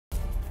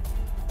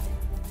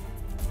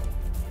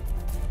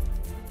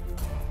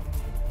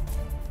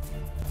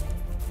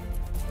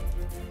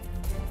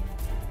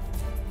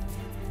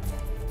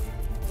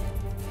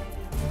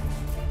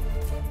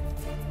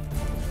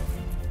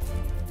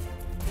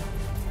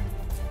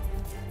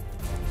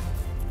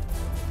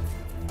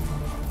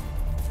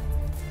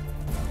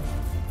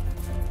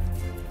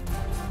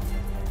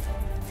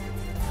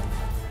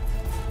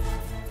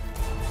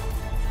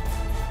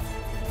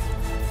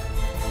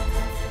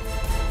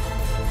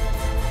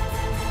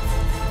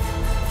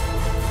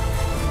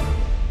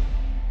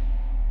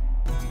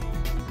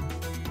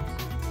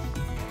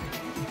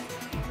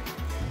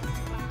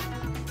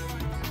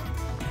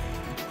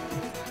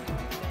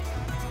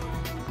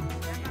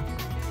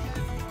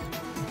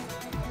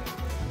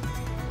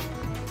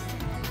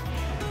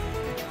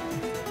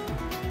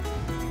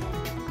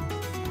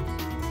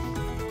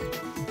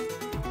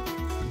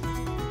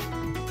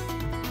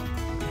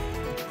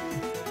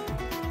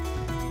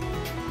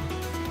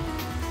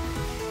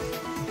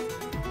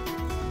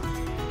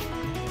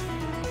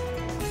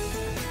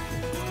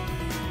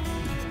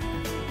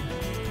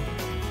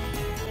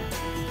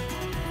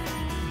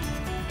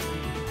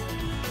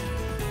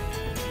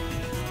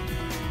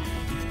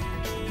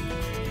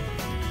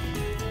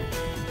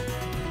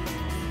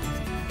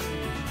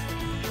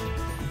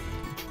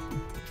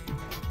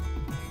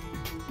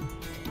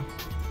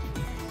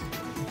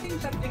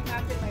subject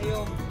natin ay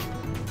yung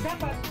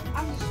dapat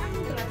ang isang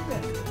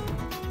driver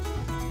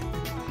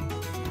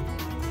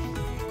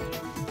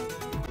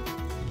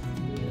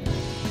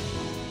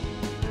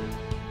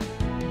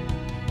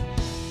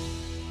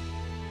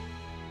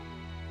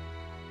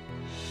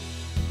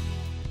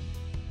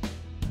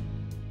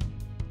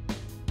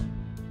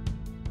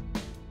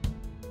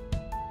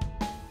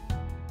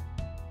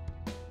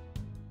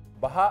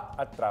Baha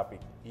at traffic,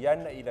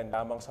 iyan na ilan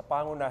lamang sa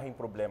pangunahing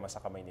problema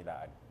sa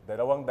Kamaynilaan.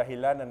 Dalawang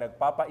dahilan na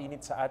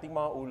nagpapainit sa ating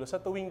mga ulo sa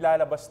tuwing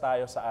lalabas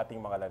tayo sa ating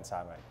mga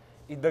lansangan.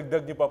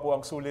 Idagdag niyo pa po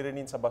ang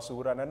suliranin sa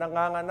basura na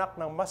nanganganak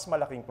ng mas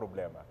malaking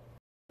problema.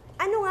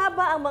 Ano nga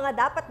ba ang mga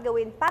dapat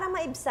gawin para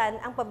maibsan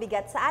ang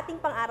pabigat sa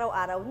ating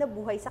pang-araw-araw na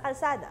buhay sa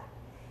kalsada?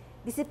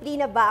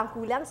 Disiplina ba ang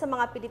kulang sa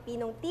mga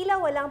Pilipinong tila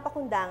walang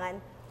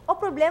pakundangan o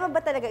problema ba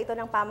talaga ito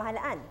ng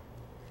pamahalaan?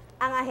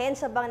 Ang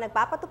ahensya bang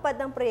nagpapatupad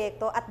ng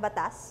proyekto at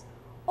batas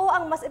o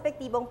ang mas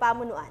epektibong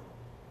pamunuan?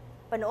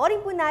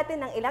 Panoorin po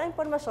natin ang ilang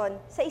impormasyon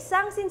sa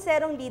isang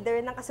sinserong leader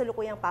ng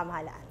kasalukuyang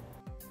pamahalaan.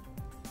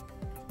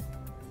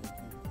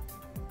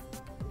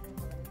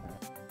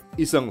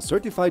 Isang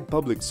certified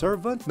public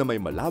servant na may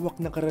malawak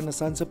na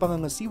karanasan sa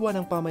pangangasiwa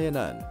ng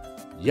pamayanan.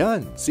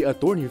 Yan si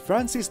Atty.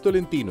 Francis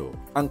Tolentino,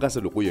 ang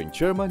kasalukuyang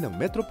chairman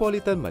ng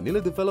Metropolitan Manila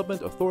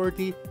Development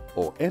Authority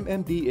o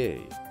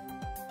MMDA.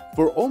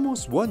 For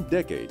almost 1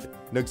 decade,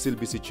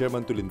 nagsilbi si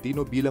Chairman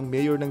Tolentino bilang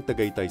mayor ng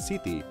Tagaytay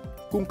City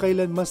kung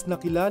kailan mas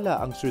nakilala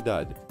ang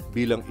syudad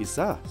bilang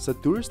isa sa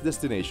tourist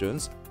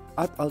destinations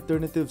at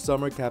alternative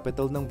summer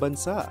capital ng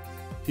bansa.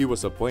 He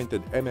was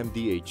appointed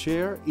MMDA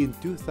chair in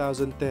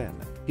 2010.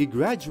 He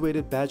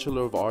graduated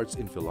Bachelor of Arts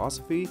in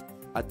Philosophy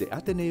at the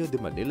Ateneo de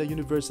Manila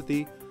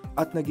University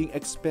at naging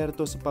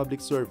eksperto sa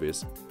public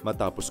service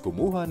matapos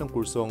kumuha ng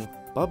kursong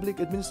Public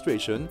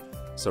Administration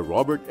sa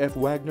Robert F.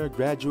 Wagner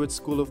Graduate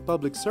School of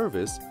Public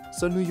Service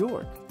sa New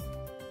York.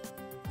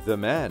 The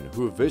man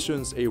who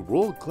visions a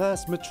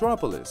world-class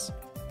metropolis,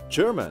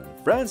 Chairman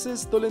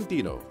Francis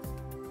Tolentino.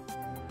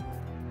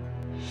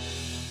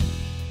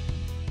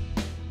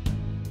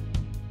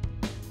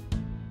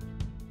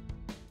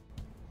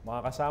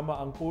 Mga kasama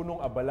ang punong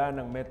abala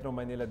ng Metro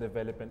Manila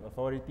Development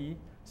Authority,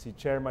 si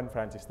Chairman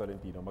Francis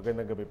Tolentino.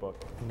 Magandang gabi po.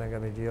 Magandang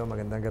gabi, Gio.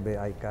 Magandang gabi,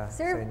 Aika,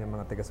 Sir, sa inyong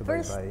mga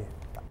taga-subaybay.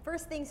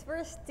 First things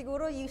first,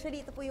 siguro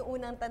usually ito po yung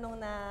unang tanong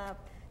na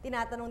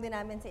tinatanong din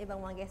namin sa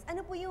ibang mga guests.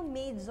 Ano po yung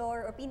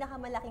major o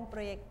pinakamalaking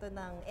proyekto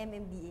ng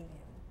MMDA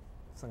ngayon?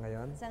 Sa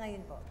ngayon? Sa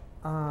ngayon po.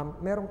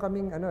 Meron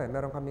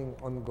kaming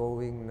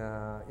ongoing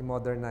na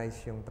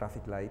i-modernize yung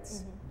traffic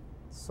lights.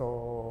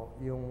 So,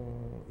 yung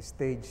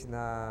stage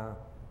na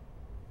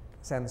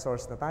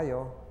sensors na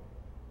tayo,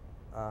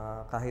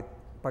 kahit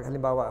pag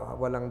halimbawa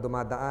walang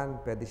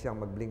dumadaan, pwede siyang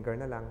mag-blinker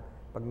na lang.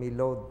 Pag may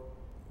load,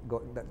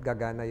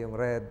 gagana yung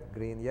red,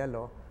 green,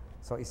 yellow.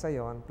 So isa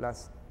yon,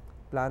 plus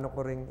plano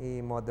ko ring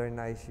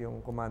i-modernize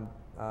yung command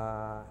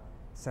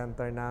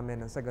center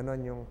namin. Sa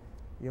ganon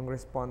yung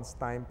response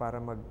time para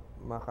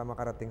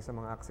makarating sa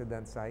mga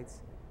accident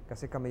sites.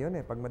 Kasi kami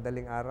yun pag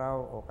madaling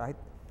araw o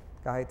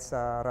kahit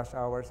sa rush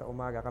hour sa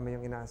umaga, kami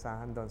yung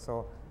inaasahan doon.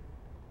 So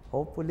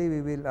hopefully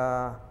we will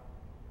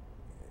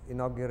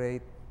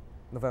inaugurate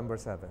November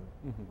 7.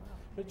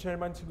 So,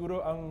 Chairman, siguro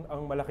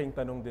ang malaking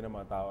tanong din ng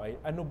mga tao ay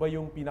ano ba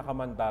yung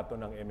pinakamandato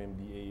ng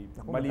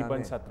MMDA?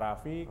 Maliban sa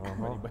traffic,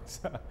 maliban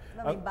sa...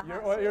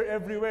 you're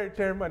everywhere,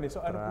 Chairman.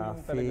 So ano po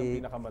yung talagang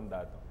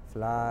pinakamandato?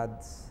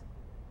 Floods,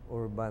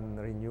 urban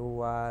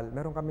renewal.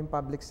 Meron kaming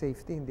public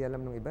safety, hindi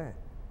alam ng iba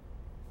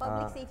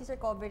Public safety,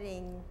 sir,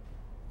 covering?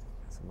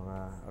 Sa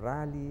mga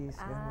rallies,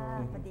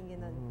 pati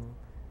ganun.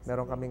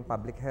 Meron kaming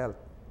public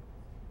health.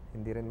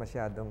 Hindi rin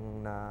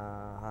masyadong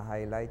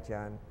na-highlight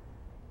yan.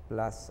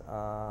 Plus,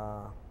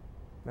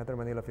 Metro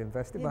Manila Film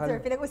Festival. Yun,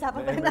 sir,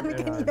 pinag-usapan pa rin namin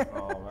kanina.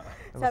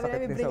 Sabi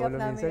namin, bring up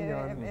namin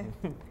yun.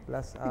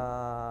 Plus,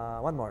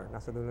 one more.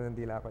 Nasa dulo ng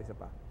dila ako, isa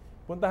pa.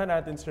 Puntahan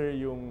natin, sir,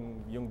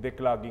 yung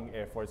declogging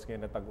efforts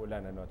ngayon na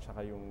tag-ulan,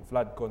 tsaka yung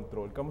flood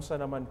control. Kamusta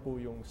naman po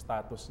yung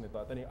status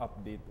nito at ano yung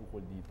update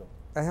ukol dito?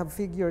 I have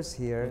figures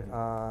here.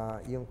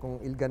 Yung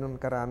kung ganun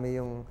karami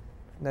yung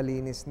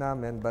nalinis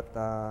namin, but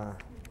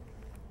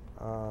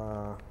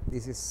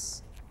this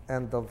is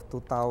end of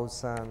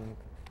 2012.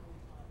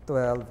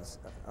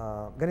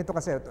 Ganito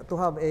kasi, to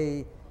have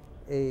a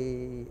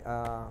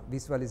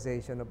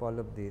visualization of all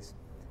of this,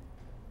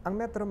 ang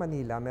Metro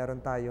Manila, meron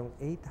tayong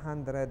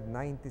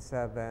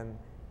 897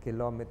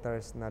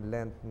 kilometers na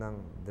length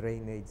ng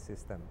drainage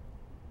system.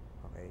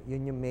 Okay,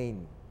 yun yung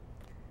main.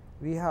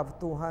 We have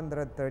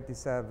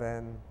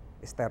 237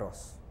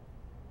 esteros.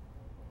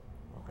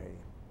 Okay.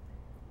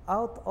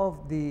 Out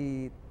of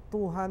the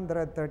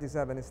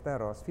 237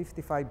 esteros,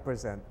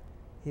 55%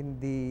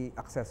 hindi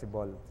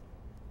accessible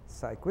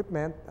sa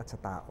equipment at sa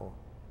tao.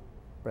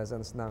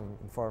 Presence ng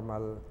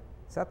informal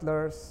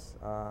settlers,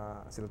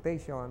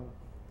 siltation.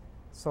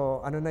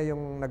 So, ano na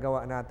yung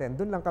nagawa natin?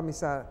 Doon lang kami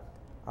sa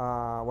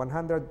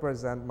 100%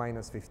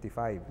 minus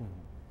 55.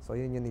 So,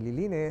 yun yung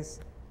nililinis.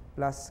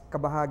 Plus,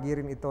 kabahagi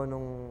rin ito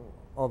nung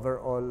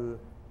overall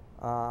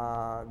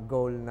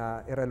goal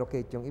na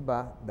i-relocate yung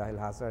iba dahil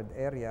hazard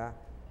area.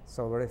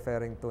 So we're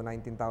referring to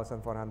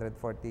 19,440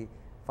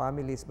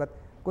 families. But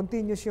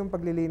continuous yung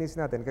paglilinis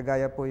natin.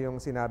 Kagaya po yung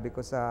sinabi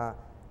ko sa,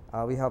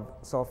 we have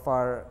so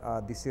far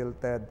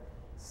desilted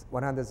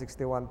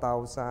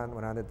 161,127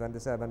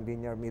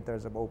 linear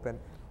meters of open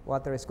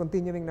water. Is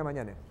continuing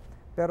naman yan eh.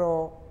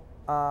 Pero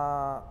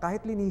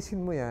kahit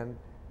linisin mo yan,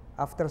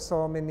 after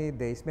so many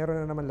days,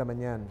 meron na naman laman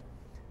yan.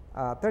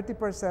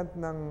 30%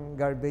 ng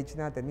garbage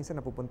natin, minsan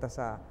napupunta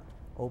sa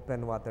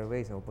open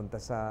waterways, napupunta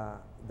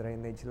sa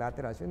drainage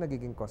laterals, yung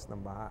nagiging cause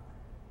ng baha.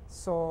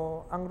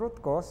 So, ang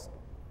root cause,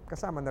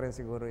 kasama na rin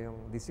siguro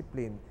yung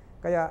discipline.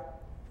 Kaya,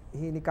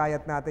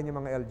 hinikayat natin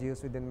yung mga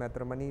LGUs within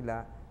Metro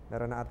Manila,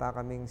 meron na ata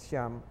kaming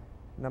siyam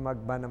na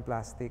mag-ban ng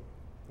plastic.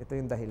 Ito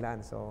yung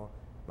dahilan. So,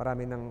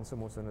 marami nang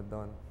sumusunod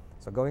doon.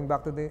 So, going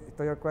back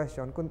to your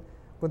question,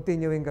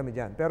 continuing kami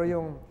dyan. Pero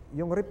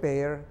yung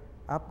repair,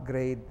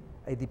 upgrade,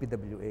 ay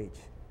DPWH.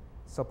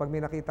 So pag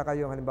may nakita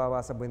kayo,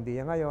 halimbawa sa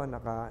Buendia ngayon,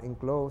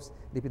 naka-enclose,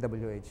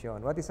 DPWH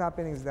yun. What is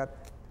happening is that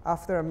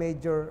after a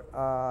major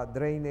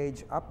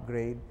drainage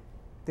upgrade,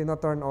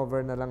 tino-turn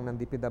over na lang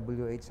ng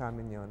DPWH sa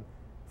amin yun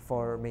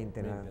for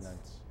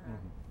maintenance.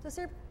 So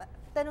sir,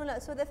 tanong lang,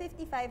 so the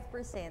 55%,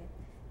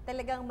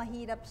 talagang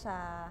mahirap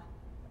siya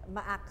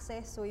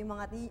ma-access? So yung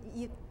mga,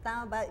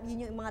 tama ba,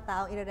 yun yung mga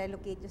taong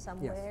i-relocate nyo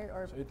somewhere? Yes.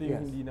 Or So ito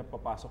yung hindi na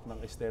papasok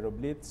ng estero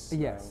blitz?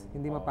 Yes,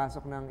 hindi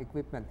mapasok ng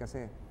equipment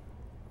kasi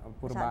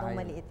puro bahay.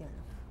 masyadong maliit yun.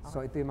 So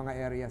ito yung mga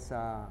area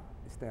sa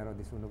Estero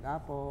de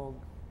Sunog-Apog,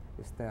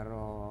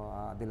 Estero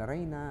de la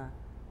Reina,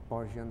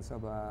 portions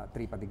of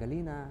Tripa de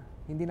Galina.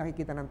 Hindi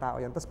nakikita ng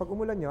tao yan. Tapos pag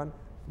umulan yon,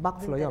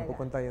 backflow yun,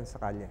 pupunta yun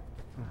sa kalye.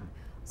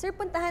 Sir,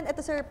 puntahan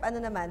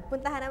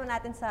naman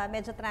natin sa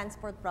medyo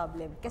transport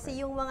problem.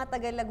 Kasi yung mga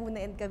taga Laguna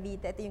and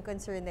Cavite, ito yung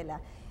concern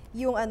nila.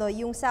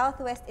 Yung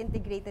Southwest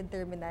Integrated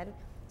Terminal.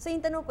 So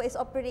yung tanong po is,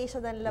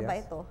 operational na ba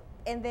ito?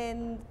 And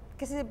then,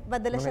 kasi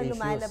madalas siya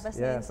lumalabas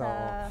din sa...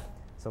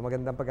 So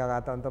magandang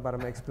pagkakataon to para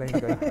ma-explain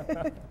ko.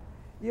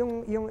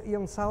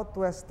 yung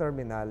Southwest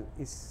Terminal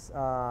is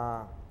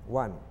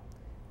one.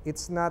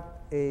 It's not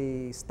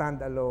a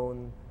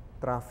standalone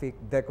traffic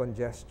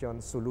decongestion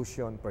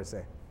solution per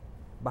se.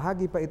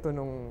 Bahagi pa ito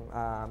nung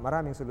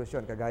maraming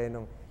solusyon, kagaya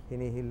nung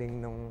hinihiling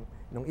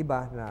nung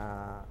iba na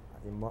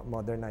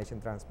modernize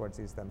yung transport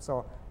system.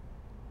 So,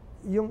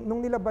 nung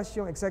nilabas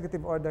yung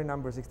Executive Order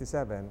number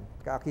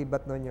 67,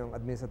 kaakibat nun yung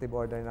Administrative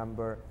Order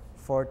number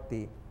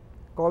 40,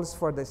 calls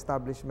for the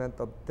establishment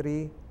of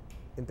 3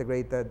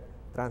 integrated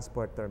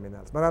transport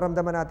terminals.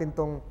 Mararamdaman natin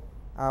tong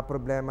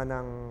problema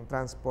ng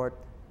transport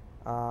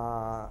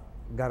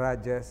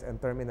garages and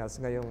terminals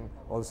ngayong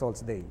All Souls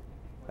Day.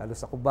 Lalo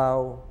sa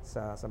Cubao,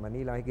 sa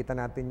Manila, makikita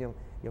natin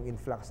yung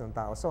influx ng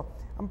tao. So,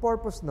 ang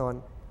purpose nun,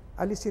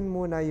 alisin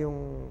muna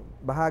yung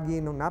bahagi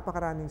ng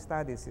napakaraming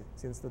studies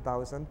since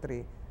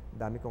 2003,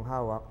 dami kong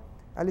hawak,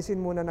 alisin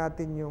muna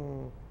natin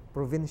yung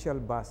provincial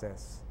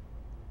buses,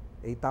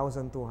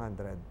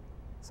 8,200,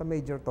 sa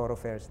major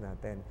thoroughfares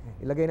natin.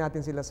 Ilagay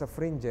natin sila sa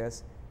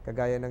fringes,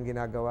 kagaya ng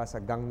ginagawa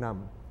sa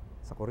Gangnam,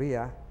 sa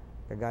Korea,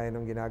 kagaya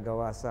ng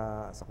ginagawa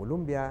sa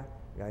Colombia,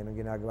 gaya ng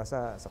ginagawa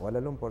sa Kuala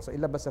Lumpur. So,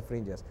 ilabas sa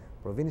fringes.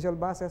 Provincial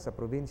buses sa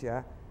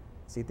probinsya,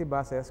 city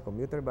buses,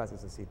 commuter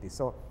buses sa city.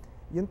 So,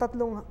 yung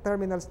tatlong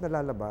terminals na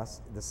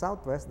lalabas, the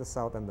Southwest, the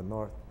South, and the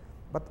North,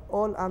 but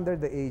all under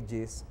the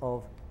aegis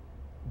of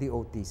the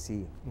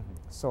OTC.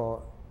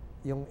 So,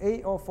 yung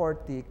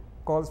AO40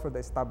 calls for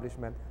the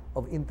establishment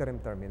of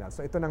interim terminals.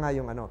 So, ito na nga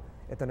yung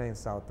ito na yung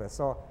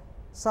Southwest. So,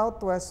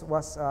 Southwest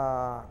was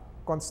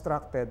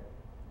constructed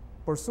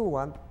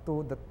pursuant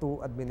to the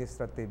 2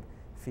 administrative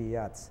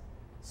fiats.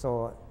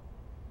 So,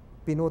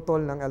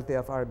 pinutol ng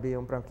LTFRB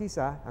yung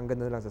prangkisa, hanggang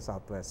na lang sa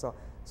Southwest.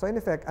 So in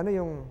effect, ano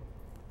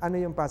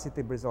yung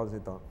positive results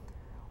nito?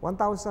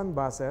 1,000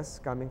 buses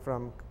coming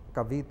from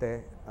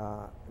Cavite,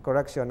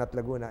 at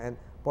Laguna, and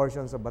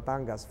portions of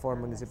Batangas, 4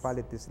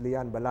 municipalities,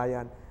 Lian,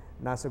 Balayan,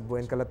 Nasugbu,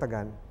 and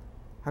Calatagan,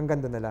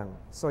 hanggang doon na lang.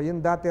 So yung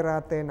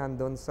dati-rate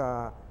nandun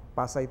sa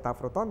Pasay Taf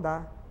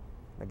Rotonda,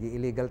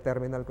 nag-illegal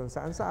terminal kung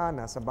saan-saan,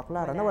 nasa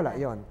Baclaran, nawala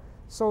yon.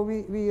 So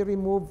we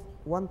remove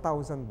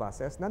 1,000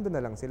 buses, nandun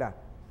na lang sila.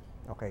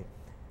 Okay.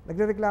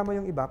 Nagrereklamo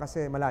yung iba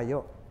kasi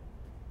malayo.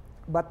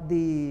 But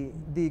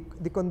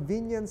the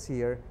convenience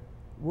here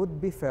would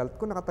be felt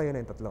kung nakatayo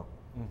na yung tatlo.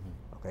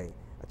 Okay.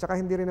 At saka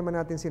hindi rin naman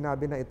natin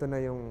sinabi na ito na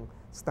yung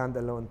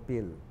standalone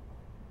pill.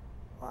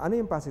 Ano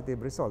yung positive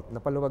result?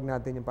 Napaluwag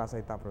natin yung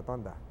Pasay Tap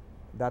Rotonda.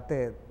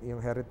 Dati, yung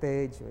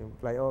Heritage, yung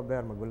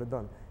flyover, magulo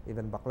doon.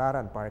 Even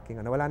Baclaran,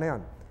 parking, wala na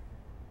yon.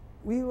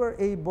 We were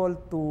able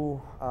to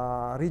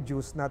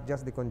reduce not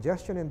just the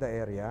congestion in the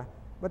area,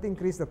 but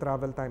increase the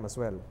travel time as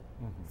well.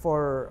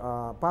 For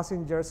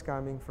passengers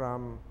coming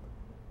from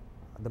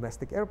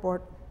domestic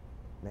airport,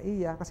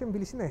 NAIA, kasi ang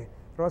bilis na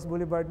Ross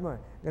Boulevard mo.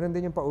 Ganon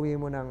din yung pauwi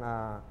mo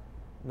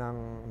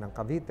ng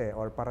Cavite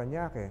or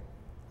Parañaque.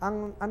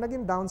 Ang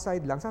naging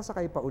downside lang,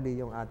 sasakay pa uli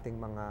yung ating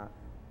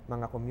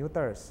mga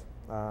commuters.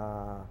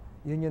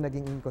 Yun yung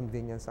naging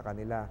inconvenience sa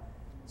kanila.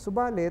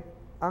 Subalit,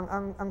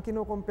 ang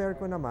kino-compare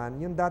ko naman,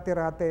 yung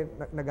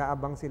dati-rate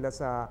nag-aabang sila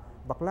sa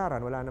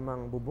Baclaran, wala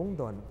namang bubong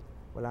doon,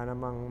 wala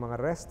namang mga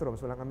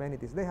restrooms, walang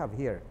amenities, they have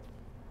here.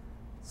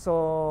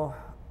 So,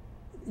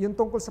 yung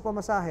tungkol sa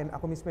pamasahin,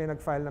 ako mismo yung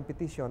nag-file ng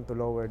petition to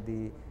lower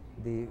the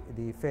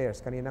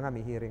fares. Kanina nga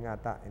may hearing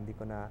ata, hindi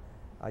ko na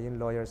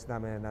yung lawyers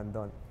namin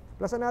nandun.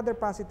 Plus another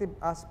positive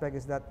aspect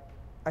is that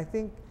I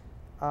think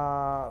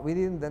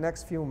within the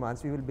next few months,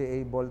 we will be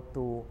able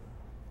to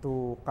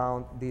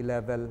count the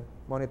level,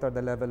 monitor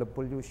the level of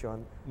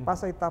pollution.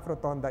 Pasay Taft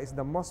Rotonda is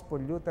the most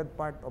polluted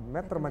part of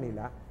Metro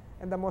Manila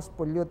and the most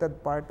polluted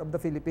part of the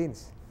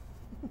Philippines.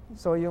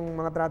 So yung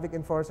mga traffic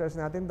enforcers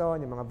natin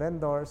doon, yung mga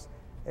vendors,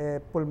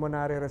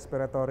 pulmonary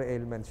respiratory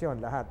ailments yun,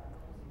 lahat.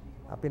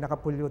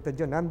 Pinaka-polluted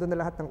yun. Nandun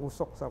na lahat ng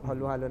usok sa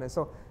halo-halo na.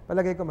 So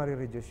palagay ko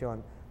marireduce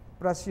yun.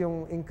 Plus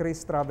yung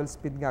increased travel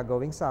speed nga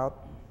going south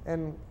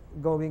and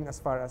going as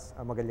far as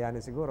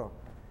Magallanes siguro.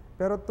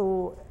 Pero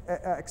to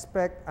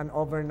expect an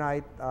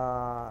overnight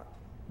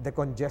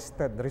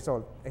decongested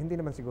result, hindi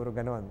naman siguro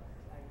ganon.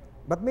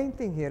 But main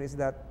thing here is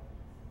that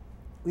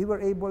we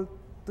were able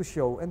to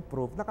show and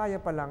prove na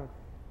kaya palang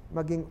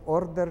maging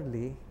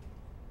orderly,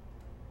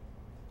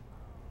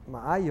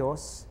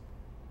 maayos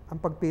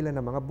ang pagpila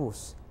ng mga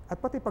bus at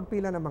pati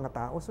pagpila ng mga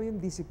tao. So yung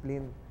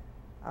discipline,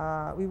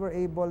 we were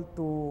able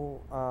to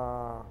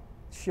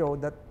show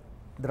that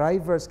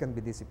drivers can be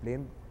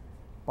disciplined,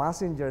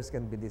 passengers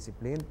can be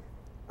disciplined,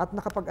 at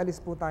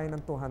nakapag-alis po tayo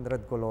ng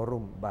 200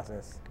 colorum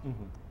buses.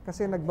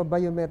 Kasi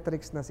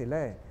nagba-biometrics na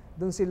sila eh.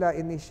 Doon sila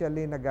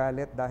initially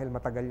nagalit dahil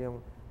matagal yung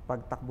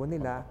pagtakbo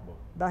nila.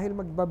 Dahil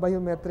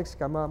magba-biometrics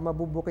ka,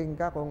 mabubuking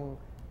ka kung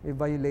may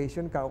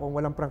violation ka o kung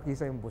walang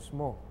prangkisa yung bus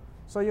mo.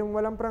 So yung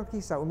walang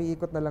prangkisa,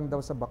 umiikot na lang daw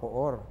sa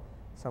Bacoor,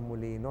 sa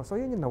Molino. So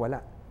yun yung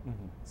nawala.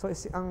 So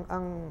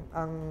ang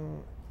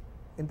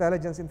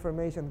intelligence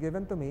information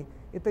given to me,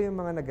 ito yung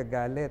mga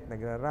nagagalit,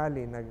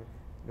 nagrarally,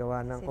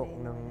 gawa ng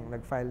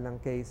nag-file ng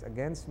case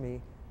against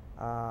me.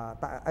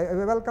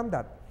 I welcome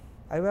that.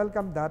 I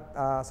welcome that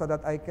so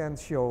that I can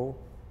show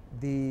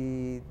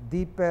the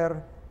deeper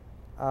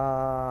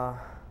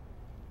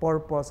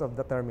purpose of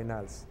the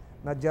terminals.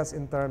 Not just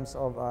in terms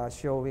of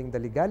showing the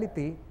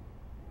legality,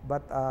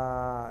 but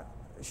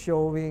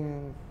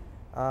showing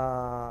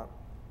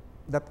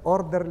that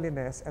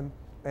orderliness and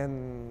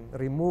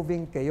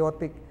removing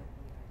chaotic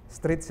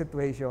street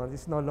situations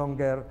is no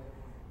longer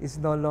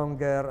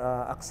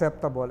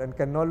acceptable and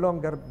can no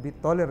longer be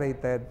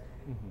tolerated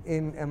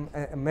in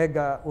a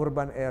mega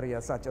urban area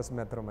such as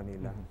Metro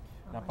Manila.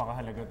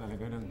 Napakahalaga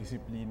talaga ng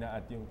disiplina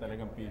at yung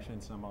talagang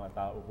patience ng mga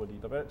tao po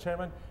dito. Pero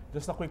Chairman,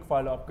 just a quick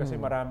follow-up kasi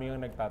marami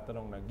ang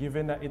nagtatanong na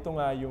given na ito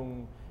nga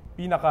yung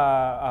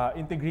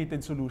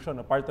pinaka-integrated solution,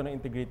 part ng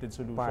integrated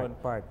solution,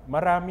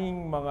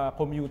 maraming mga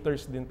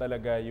commuters din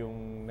talaga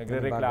yung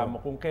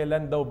nagre-reklamo kung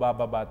kailan daw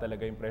bababa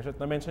talaga yung presyo.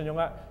 At na-mention nyo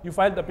nga, you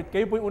filed a petition.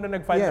 Kayo po yung unang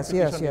nag-file na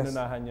petition,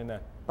 inunahan nyo na.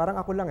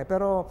 Parang ako lang eh.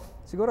 Pero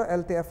siguro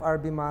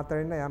LTFRB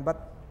matter na yan. But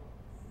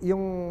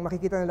yung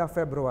makikita nila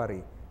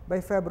February.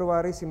 By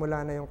February,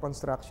 simula na yung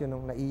construction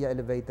ng NAIA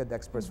Elevated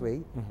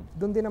Expressway.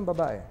 Doon din ang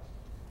baba eh.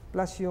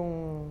 Plus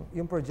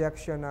yung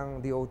projection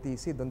ng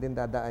DOTC, doon din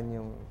dadaan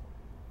yung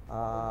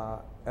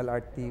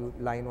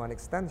LRT Line 1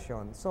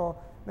 extension. So,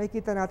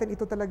 makikita natin,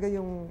 ito talaga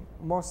yung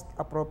most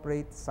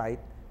appropriate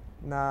site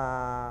na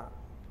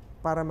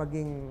para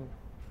maging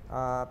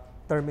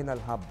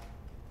terminal hub.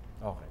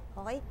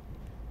 Okay.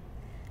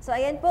 So,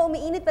 ayan po,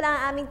 umiinit pa lang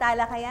ang aming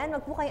talakayan.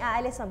 Wag po kayong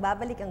aalis,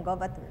 magbabalik ang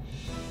Gov@Tour.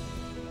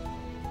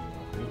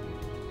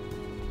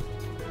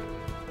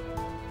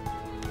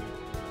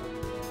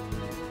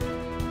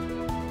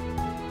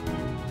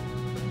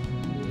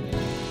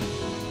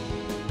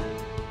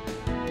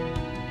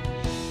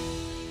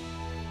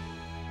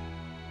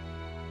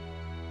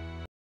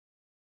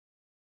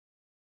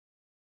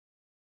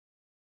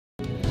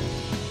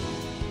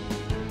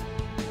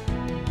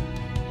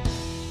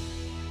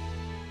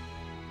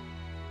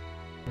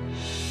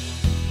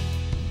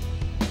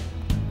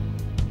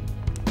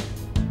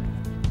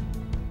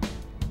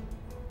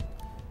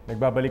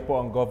 Nagbabalik po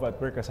ang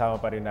Gov@Work.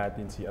 Kasama pa rin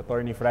natin si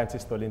Atty.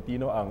 Francis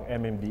Tolentino, ang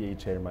MMDA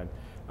Chairman.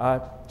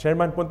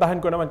 Chairman, puntahan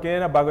ko naman,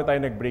 kanina bago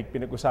tayo nag-break,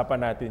 pinag-usapan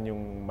natin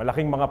yung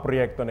malaking mga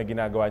proyekto na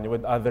ginagawa niyo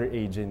with other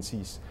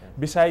agencies.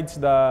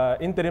 Besides the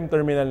interim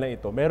terminal na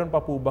ito, meron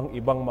pa po bang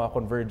ibang mga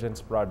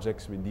convergence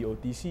projects with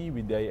DOTC,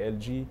 with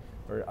DILG,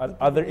 or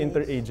other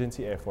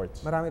interagency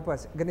efforts? Marami po.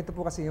 Ganito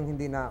po kasi yung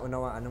hindi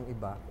naunawaan ng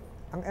iba.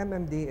 Ang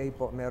MMDA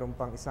po, meron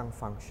pang isang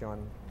function.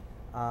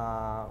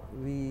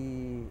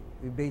 We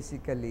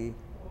basically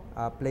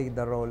play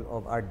the role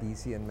of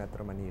RDC in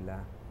Metro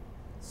Manila.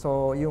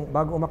 So, yung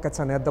bago umakyat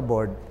sa NEDA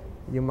board,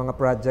 yung mga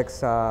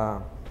projects sa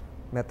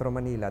Metro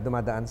Manila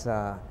dumadaan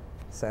sa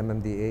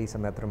MMDA, sa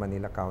Metro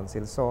Manila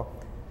Council. So,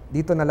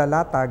 dito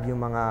nalalatag yung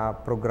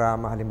mga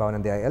programa halimbawa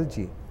ng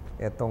DILG.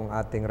 Itong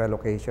ating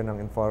relocation ng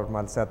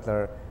informal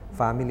settler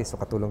families, so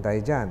katulong tayo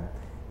dyan.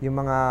 Yung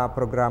mga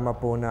programa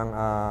po ng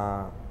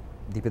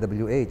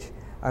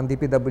DPWH. Ang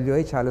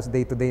DPWH, halos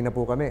day-to-day na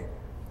po kami.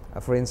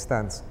 For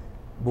instance,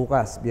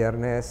 bukas,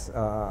 Biyernes,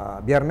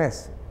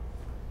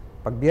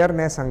 Pag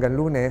Biyernes hanggang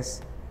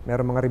Lunes,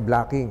 meron mga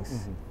reblockings.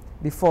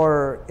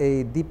 Before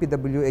a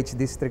DPWH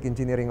District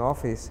Engineering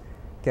Office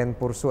can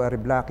pursue a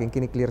reblocking,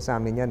 kiniklear sa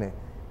amin yan eh.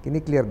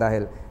 Kiniklear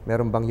dahil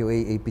meron bang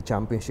UAAP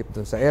championship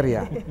dun sa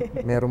area,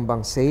 meron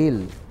bang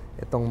sale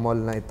itong mall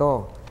na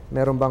ito,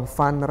 meron bang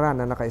fun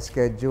run na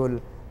naka-schedule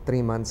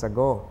 3 months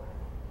ago.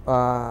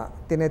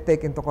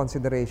 Tinetake into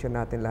consideration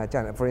natin lahat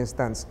yan. For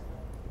instance,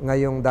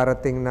 ngayong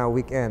darating na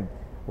weekend,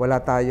 wala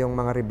tayong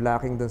mga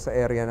reblocking dun sa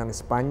area ng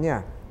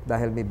Espanya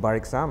dahil may bar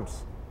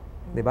exams.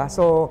 Diba?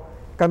 So,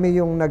 kami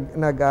yung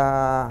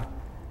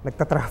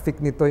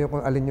nagtatraffic nito yung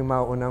kung alin yung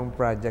maunang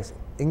projects,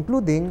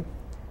 including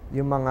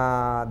yung mga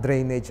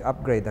drainage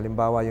upgrade.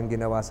 Halimbawa, yung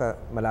ginawa sa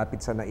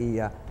malapit sa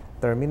NAIA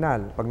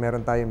terminal. Pag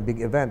meron tayong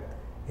big event,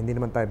 hindi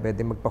naman tayo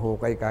pwede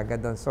magpahukay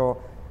kagad doon. So,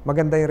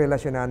 maganda yung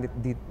relasyon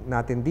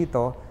natin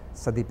dito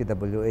sa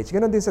DPWH.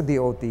 Ganon din sa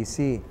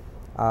DOTC.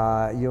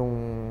 Yung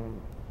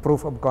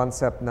proof of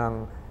concept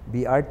ng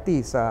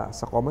BRT sa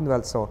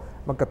Commonwealth. So,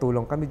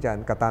 magkatulong kami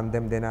dyan.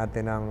 Katandem din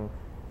natin ng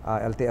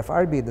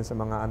LTFRB dun sa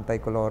mga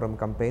anti-colorum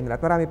campaign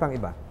nila. At marami pang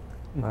iba.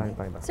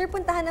 Sir,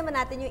 puntahan naman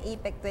natin yung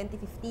APEC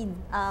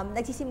 2015.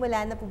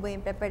 Nagsisimula na po ba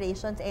yung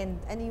preparations and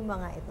ano yung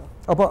mga ito?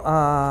 Opo,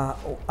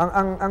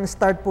 ang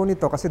start po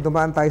nito, kasi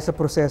dumaan tayo sa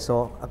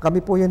proseso, kami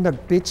po yung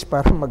nag-pitch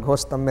para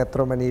mag-host ng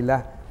Metro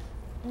Manila.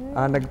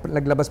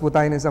 Naglabas po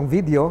tayo ng isang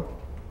video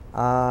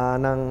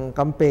ng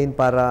campaign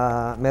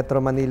para Metro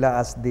Manila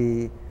as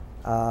the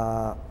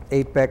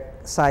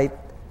APEC site.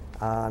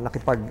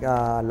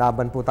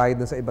 Nakipaglaban po tayo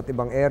dun sa iba't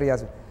ibang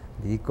areas.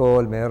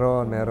 Bicol,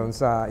 meron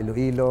sa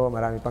Iloilo,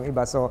 marami pang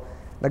iba. So,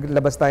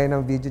 naglabas tayo ng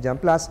video dyan.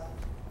 Plus,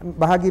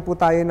 bahagi po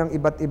tayo ng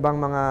iba't ibang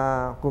mga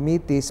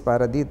committees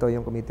para dito,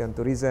 yung Committee on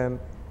Tourism,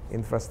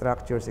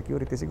 Infrastructure,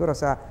 Security, siguro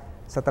sa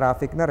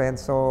traffic na rin.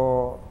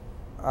 So,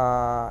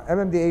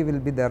 MMDA will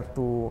be there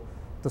to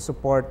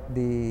support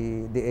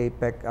the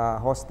APEC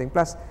hosting.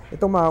 Plus,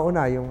 itong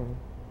mauna, yung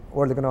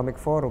World Economic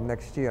Forum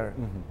next year.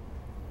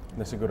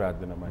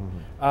 Nasigurado naman.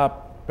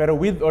 Pero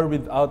with or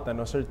without,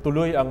 sir,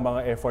 tuloy ang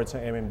mga efforts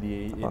ng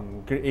MMDA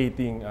in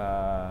creating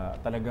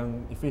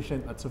talagang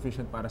efficient at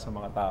sufficient para sa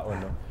mga tao.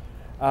 No?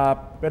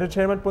 Pero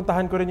Chairman,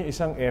 puntahan ko rin yung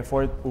isang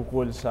effort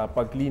ukol sa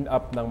pag-clean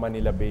up ng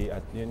Manila Bay.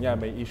 At yun nga,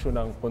 may issue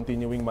ng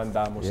continuing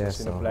mandamus na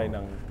sinupply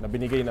na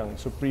binigay ng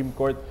Supreme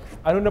Court.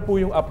 Ano na po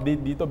yung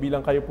update dito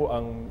bilang kayo po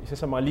ang isa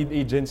sa mga lead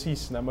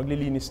agencies na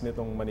maglilinis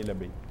nitong Manila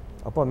Bay?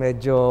 Opo,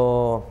 medyo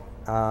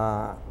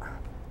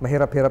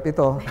mahirap-hirap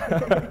ito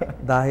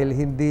dahil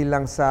hindi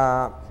lang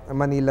sa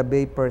Manila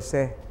Bay per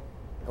se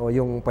o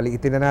yung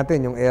paliitin na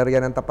natin, yung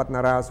area ng tapat na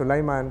Raha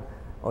Sulaiman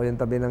o yung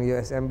tabi ng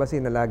US Embassy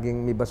na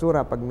laging may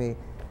basura pag may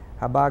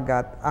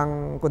habagat.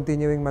 Ang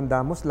continuing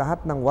mandamus,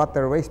 lahat ng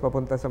waterways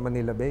papunta sa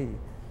Manila Bay.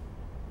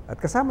 At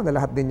kasama na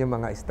lahat din yung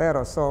mga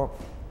estero. So,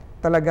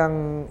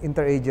 talagang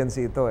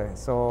interagency ito eh.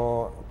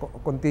 So,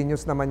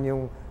 continuous naman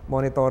yung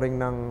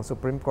monitoring ng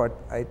Supreme Court.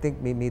 I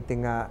think may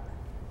meeting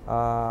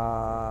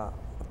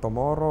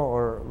tomorrow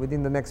or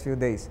within the next few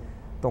days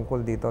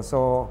tungkol dito.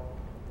 So,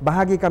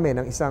 bahagi kami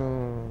ng isang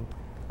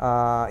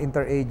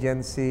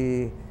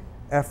interagency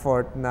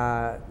effort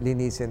na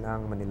linisin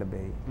ang Manila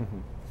Bay.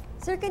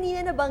 Sir,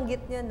 kanina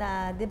nabanggit nyo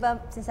na, di ba,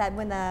 sinasabi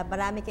mo na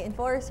marami kayo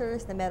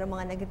enforcers, na meron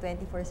mga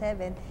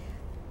nag-24/7.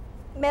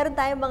 Meron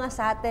tayong mga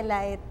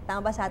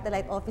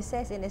satellite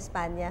offices in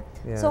Espanya.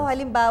 Yes. So,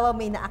 halimbawa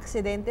may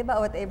na-aksidente ba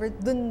o whatever,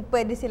 dun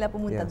pwede sila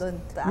pumunta dun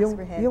to ask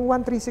for help. Yung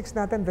 136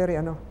 natin, very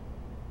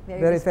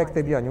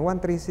effective yun. Yung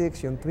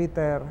 136, yung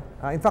Twitter.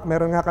 In fact,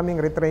 meron nga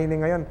kaming retraining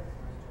ngayon.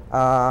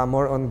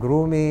 More on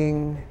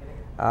grooming,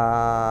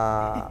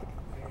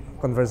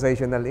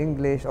 conversational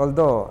English.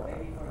 Although,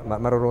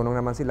 marurunong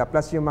naman sila.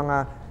 Plus yung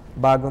mga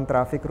bagong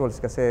traffic rules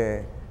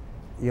kasi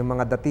yung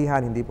mga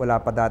datihan,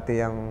 wala pa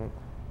dati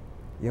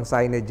yung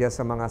signages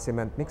sa mga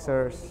cement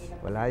mixers.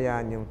 Wala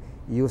yan. Yung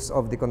use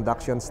of the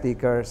conduction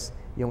stickers,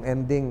 yung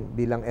ending,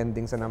 bilang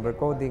ending sa number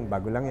coding,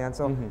 bago lang yan.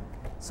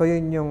 So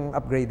yun yung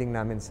upgrading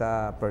namin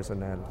sa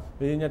personnel.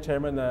 Yun nga,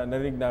 Chairman, na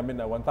narinig namin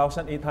na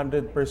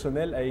 1,800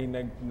 personnel ay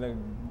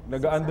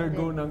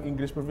nag-undergo ng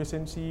English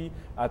proficiency,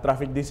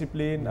 traffic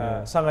discipline,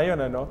 sa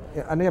ngayon, ano?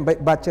 Ano yan?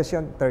 Batches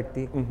yun?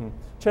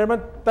 30.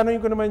 Chairman,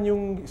 tanungin ko naman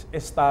yung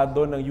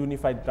estado ng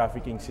unified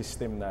trafficking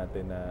system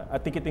natin,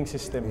 at ticketing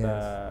system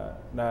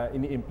na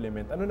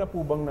ini-implement. Ano na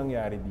po bang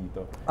nangyari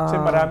dito? Kasi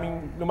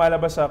maraming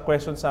lumalabas sa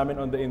questions sa amin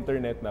on the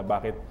internet na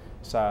bakit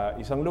sa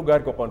isang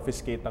lugar ko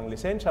confiscate ng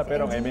lisensya,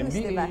 pero ang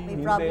MMDA, diba?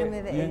 May problem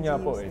with the yun nga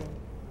po LGUs.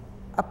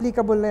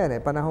 Applicable na yan eh.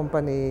 Panahon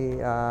pa ni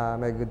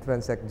my good friend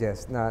Sec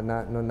Jess na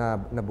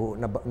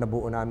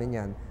nabuo namin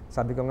yan.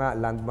 Sabi ko nga,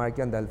 landmark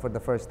yan dahil for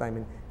the first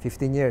time in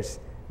 15 years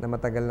na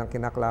matagal nang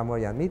kinaklamor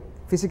yan.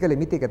 Physically,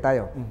 may ticket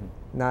tayo.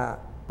 Na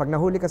pag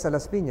nahuli ka sa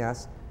Las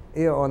Piñas,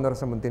 i-honor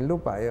sa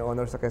Muntinlupa,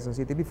 i-honor sa Quezon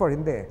City. Before,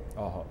 hindi.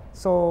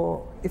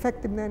 So,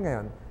 effective na yan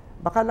ngayon.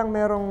 Baka lang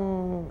merong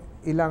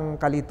ilang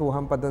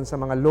kalituhan pa doon sa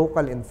mga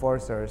local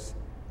enforcers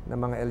ng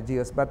mga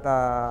LGUs. But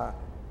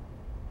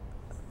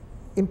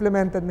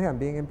implemented na yan,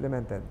 being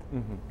implemented.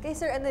 Kay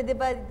sir, ano, di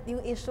ba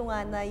yung issue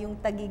nga na yung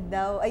Taguig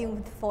daw, ay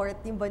yung Fort,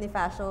 yung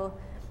Bonifacio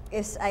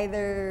is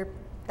either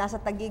nasa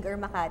Taguig or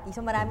Makati.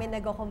 So marami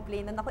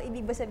nagko-complain na, ako,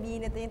 ibig ba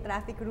sabihin ito yung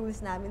traffic rules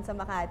namin sa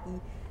Makati,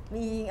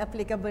 may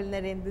applicable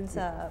na rin dun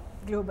sa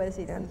global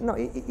city? No,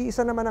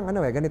 iisa naman ang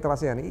ganito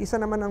kasi yan, iisa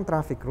naman ang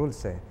traffic rules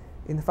eh.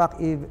 In fact,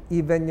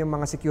 even yung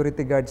mga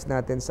security guards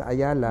natin sa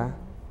Ayala,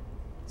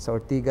 sa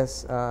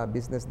Ortigas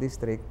Business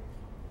District,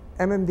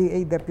 MMDA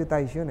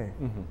deputized yun eh.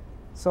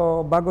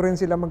 So, bago rin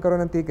sila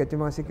magkaroon ng ticket,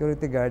 yung mga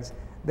security guards,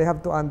 they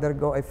have to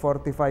undergo a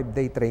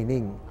 45-day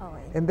training.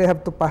 Okay. And they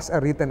have to pass a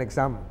written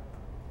exam.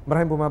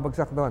 Maraming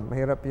bumabagsak doon.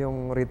 Mahirap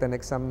yung written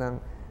exam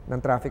ng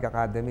Traffic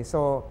Academy.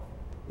 So,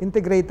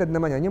 integrated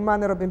naman yan. Yung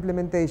manner of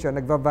implementation,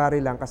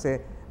 nagva-vary lang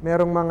kasi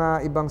merong mga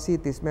ibang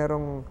cities,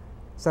 merong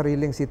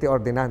sariling city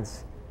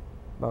ordinance.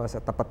 Bawa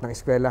sa tapat ng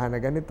eskwelahan na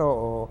ganito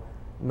o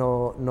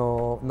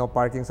no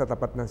parking sa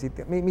tapat ng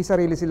city. May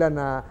sarili sila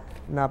na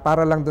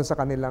para lang doon sa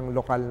kanilang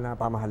lokal na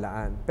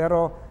pamahalaan.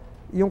 Pero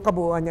yung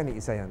kabuuan niyan,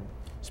 isa yan.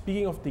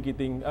 Speaking of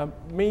ticketing,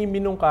 may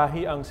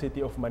minungkahi ang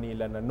City of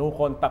Manila na no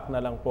contact na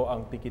lang po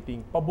ang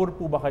ticketing. Pabor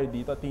po ba kayo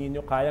dito? Tingin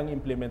nyo kayang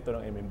implemento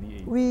ng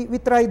MMDA? We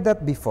tried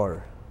that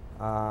before.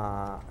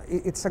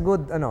 It's a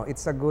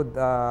good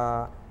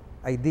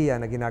idea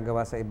na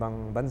ginagawa sa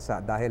ibang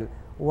bansa dahil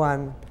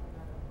one,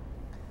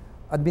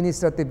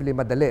 administratively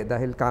madali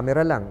dahil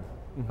camera lang.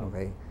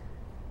 Okay.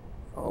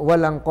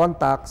 Walang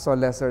contact, so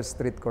lesser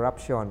street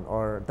corruption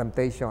or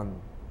temptation.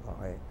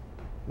 Okay.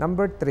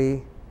 Number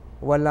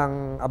 3,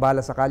 walang abala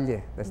sa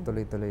kalye. That's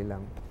tuloy-tuloy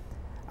lang.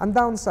 Ang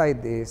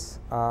downside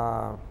is,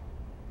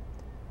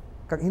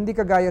 hindi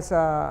kagaya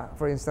sa,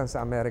 for instance,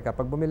 sa Amerika,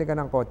 pag bumili ka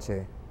ng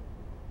kotse,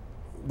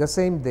 the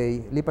same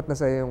day, lipat na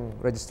sa yung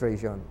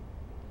registration.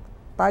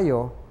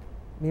 Tayo,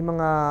 may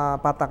mga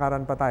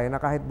patakaran pa tayo na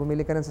kahit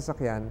bumili ka ng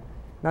sasakyan,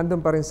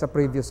 nandun pa rin sa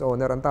previous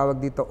owner. Ang tawag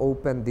dito,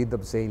 open deed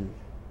of sale.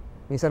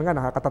 Minsan nga,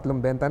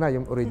 nakakatatlong benta na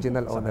yung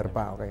original owner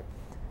pa. Okay.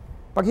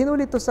 Pag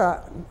hinuli ito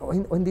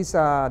hindi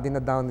sa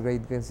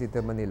dina-downgrade ko yung City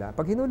of Manila,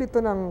 pag hinuli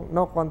ito ng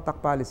no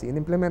contact policy,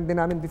 in-implement din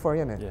namin before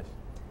yan eh. Yes.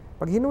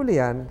 Pag hinuli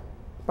yan,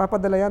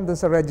 papadala yan dun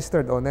sa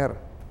registered owner.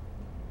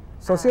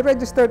 So si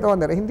registered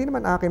owner, hindi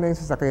naman akin na yung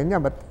sasakyan niya,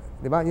 but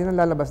di ba, yun ang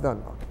lalabas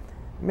doon.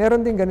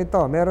 Meron din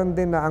ganito, meron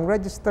din na ang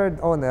registered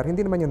owner,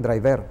 hindi naman yung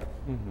driver.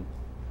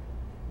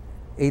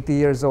 80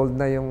 years old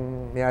na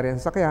yung may-ari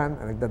ng sasakyan,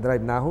 nagda-drive,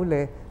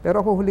 nahuli.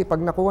 Pero kung huli,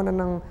 pag nakuha na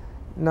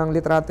ng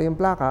litrato yung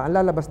plaka, ang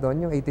lalabas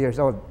doon yung 80 years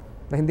old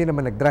na hindi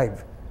naman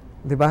nag-drive.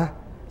 Di ba?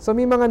 So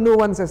may mga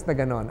nuances na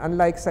ganon.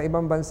 Unlike sa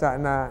ibang bansa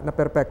na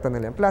perfecto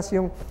nila. Plus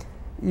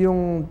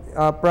yung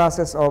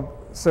process of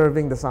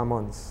serving the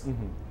summons.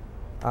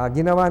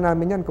 Ginawa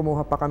namin yan,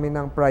 kumuha pa kami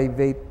ng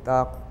private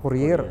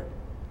courier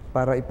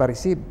para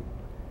ipa-receive.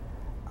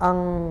 Ang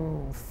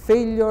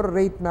failure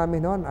rate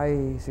namin noon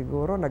ay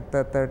siguro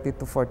nagta-30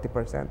 to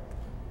 40%.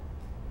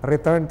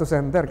 Return to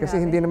sender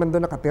kasi hindi naman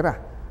doon nakatira.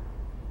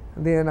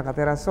 Hindi na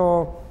nakatira.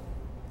 So,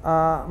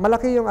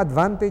 malaki yung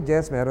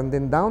advantages, meron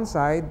din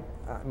downside.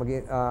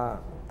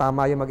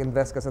 Tama yung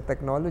mag-invest ka sa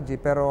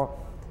technology, pero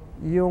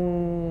yung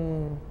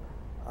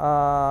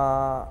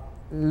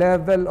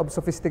level of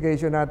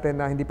sophistication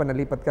natin na hindi pa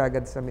nalipat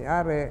kaagad sa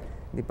may-ari,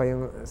 hindi pa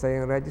yung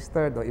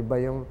registered o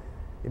iba yung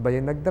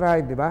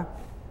nag-drive, di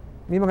ba?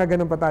 May mga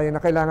ganun pa tayo na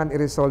kailangan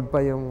i-resolve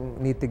pa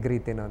yung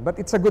nitty-gritty nun. But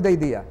it's a good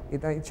idea.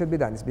 It should be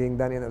done. It's being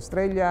done in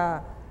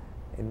Australia,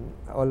 in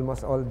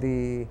almost all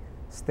the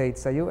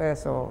states sa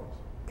US. So,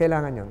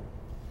 kailangan yun.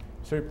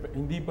 Sir,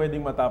 hindi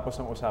pwedeng matapos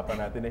ang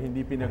usapan natin na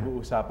hindi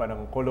pinag-uusapan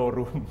ng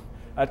colorum.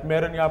 At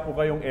meron nga po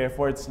kayong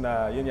efforts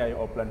na, yun nga,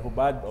 yung Oplan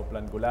Hubad,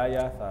 Oplan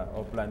Goliath,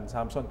 Oplan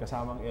Samson,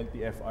 kasamang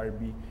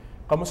LTFRB.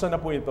 Kamusta na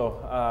po ito?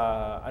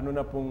 Ano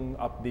na pong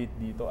update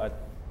dito? At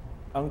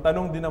ang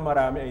tanong din na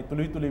marami ay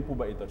tuloy-tuloy po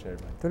ba ito,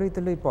 Chairman?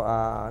 Tuloy-tuloy po.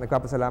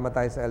 Nagpapasalamat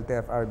tayo sa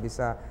LTFRB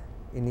sa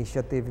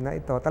initiative na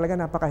ito. Talaga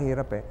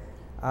napakahirap eh.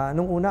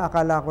 Nung una,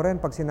 akala ko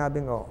rin pag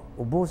sinabing,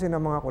 ubusin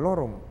ang mga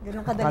kolorum.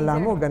 Akala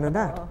mo, gano'n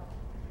na.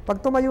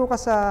 Pag tumayo ka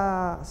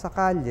sa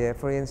kalye,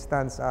 for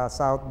instance,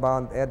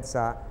 southbound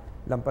EDSA,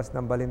 lampas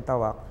ng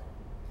Balintawak,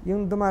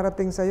 yung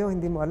dumarating sa'yo,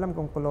 hindi mo alam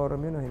kung kolorum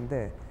yun o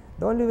hindi.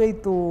 The only way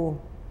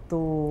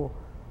to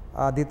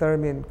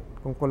determine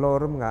kung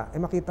kolorum nga,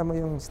 makita mo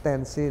yung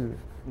stencil,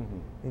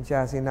 yung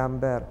chassis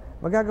number.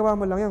 Magagawa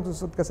mo lang yan,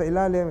 susut ka sa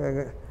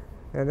ilalim,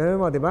 gagawin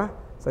mo, di ba?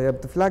 So you have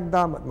to flag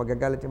down at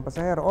magagalit yung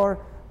pasahero or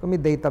kung may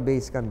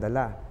database kang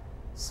dala.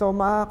 So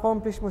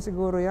ma-accomplish mo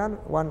siguro yan,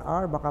 1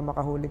 hour, baka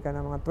makahuli ka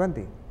ng mga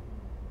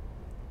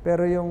 20.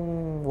 Pero yung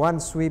one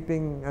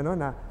sweeping,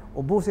 na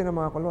ubusin ang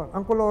mga kolorum.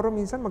 Ang kolorum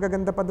minsan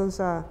magaganda pa doon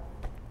sa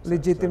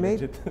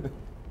legitimate,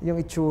 yung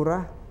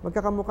itsura.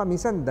 Magkakamukha,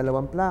 minsan 2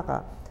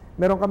 plaka.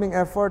 Meron kaming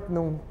effort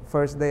nung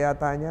first day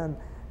yata niyan.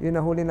 Yung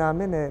nahuli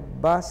namin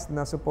bus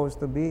na supposed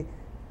to be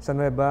sa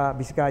Nueva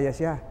Vizcaya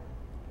siya.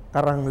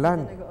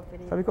 Karanglan.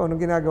 Sabi ko,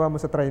 anong ginagawa mo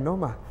sa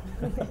Trinoma?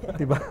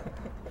 Diba?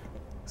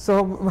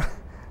 So,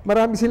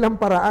 marami silang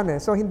paraan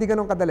So hindi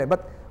ganun kadali.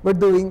 But we're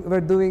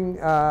doing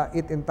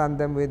it in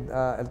tandem with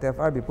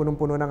LTFRB.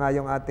 Punong-puno na nga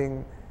yung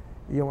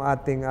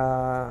ating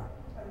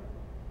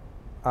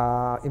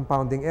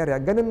impounding area.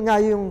 Ganun nga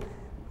yung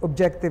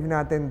objective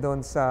natin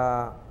doon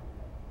sa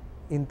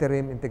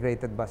interim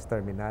integrated bus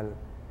terminal.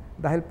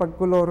 Dahil pag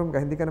kolorum ka,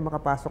 hindi ka na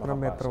makapasok ng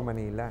Metro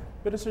Manila.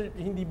 Pero sir,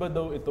 hindi ba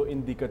daw ito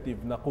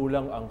indicative na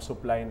kulang ang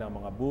supply ng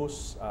mga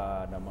bus,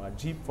 ng mga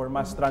jeep for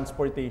mass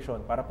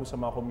transportation para po sa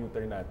mga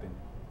commuter natin?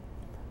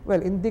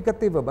 Well,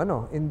 indicative of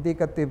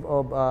Indicative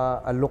of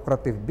a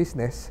lucrative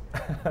business.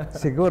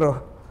 Siguro.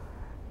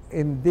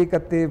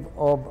 Indicative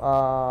of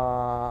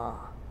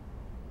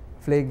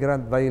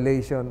flagrant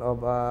violation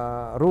of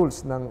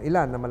rules ng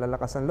ilan na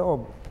malalakas ang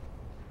loob.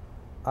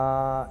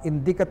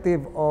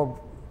 Indicative of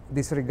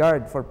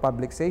disregard for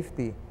public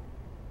safety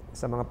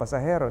sa mga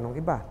pasahero nung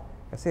iba.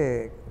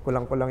 Kasi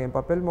kulang-kulang yung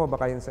papel mo,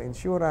 baka yun sa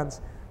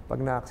insurance,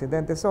 pag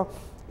na-aksidente. So,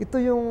 ito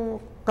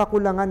yung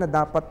kakulangan na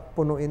dapat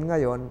punuin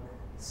ngayon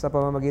sa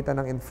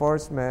pamamagitan ng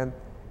enforcement,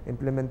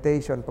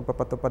 implementation,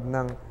 pagpapatupad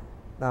ng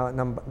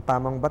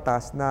tamang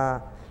batas na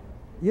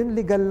yun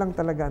legal lang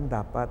talaga ang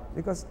dapat.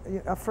 Because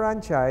a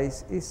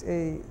franchise is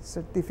a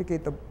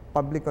certificate of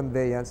public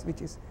conveyance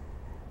which is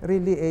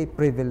really a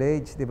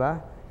privilege, di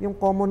ba? Yung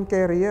common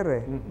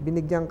carrier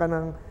binigyan ka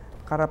ng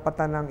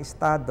karapatan ng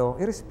Estado,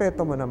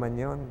 irespeto mo naman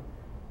yon.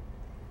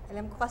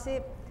 Alam ko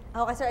kasi,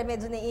 ako kasi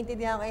medyo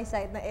naiintindihan ko yung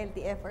site ng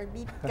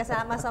LTFRB.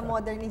 Kasama sa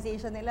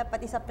modernization nila,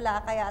 pati sa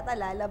plaka yata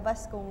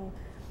lalabas kung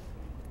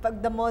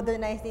pag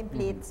the-modernized yung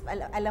plates,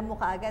 alam mo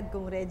kaagad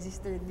kung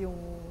registered yung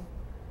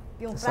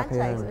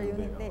franchise or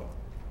yung hindi.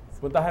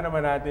 Puntahan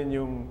naman natin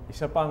yung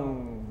isa pang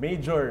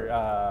major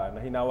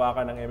na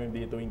hinawakan ng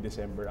MMDA tuwing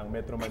December, ang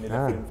Metro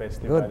Manila Film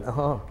Festival.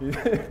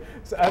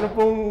 So,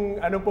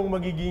 ano pong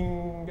magiging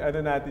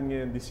natin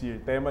ngayon this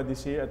year? Tema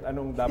this year at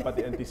anong dapat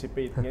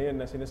i-anticipate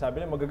ngayon na sinasabi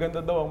na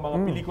magaganda daw ang mga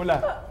pelikula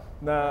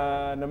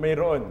na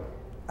mayroon?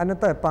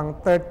 Pang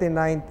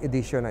 39th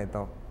edition na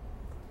ito.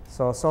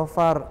 So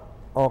far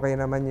okay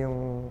naman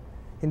yung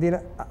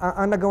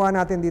ang nagawa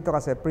natin dito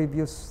kasi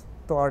previous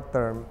to our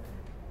term,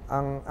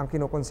 ang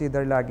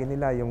kino-consider lagi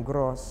nila yung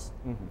gross.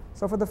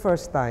 So for the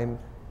first time,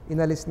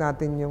 inalis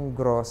natin yung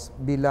gross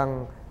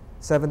bilang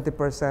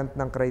 70%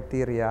 ng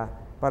criteria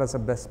para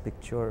sa best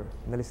picture.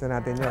 Inalis na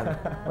natin yon.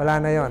 Wala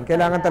na yon.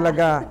 Kailangan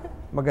talaga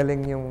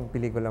magaling yung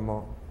pelikula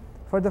mo.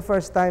 For the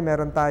first time,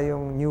 meron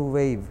tayong new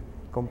wave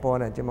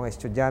component, yung mga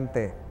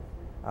estudyante.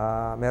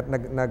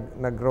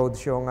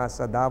 Nag-roadshow nga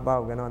sa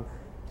Davao, ganon.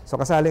 So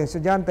kasali yung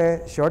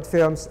estudyante, short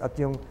films, at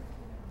yung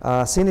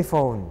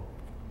cinephone.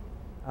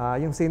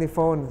 Yung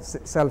cinephone,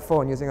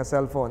 cellphone, using a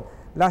cellphone.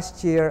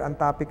 Last year, ang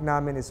topic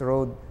namin is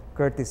road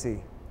courtesy.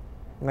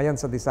 Ngayon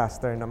sa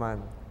disaster naman.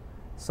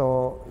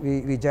 So,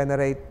 we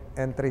generate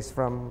entries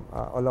from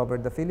all over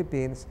the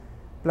Philippines.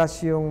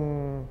 Plus yung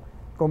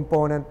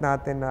component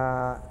natin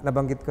na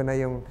nabanggit ko na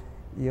yung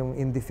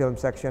indie film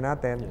section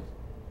natin.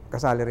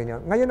 Kasali rin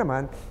yun. Ngayon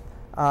naman,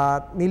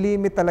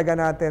 nilimit talaga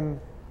natin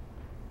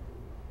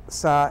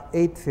sa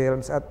 8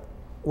 films at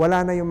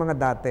wala na yung mga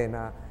dati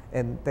na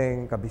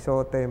Enteng,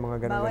 Kabisote,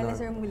 mga ganun. Bawal na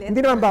sir mulit? Hindi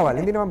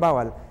naman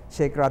bawal.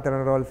 Shake, Rattle,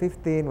 and Roll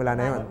 15, wala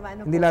na yun.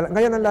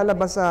 Ngayon ang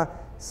lalabas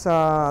sa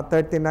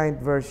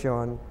 39th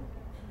version,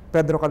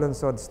 Pedro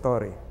Calonsod's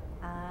story.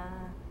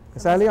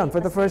 Kasali yun,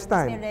 for the first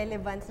time. May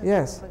relevance na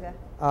yes.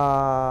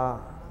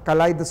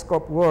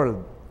 Kaleidoscope World.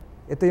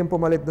 Ito yung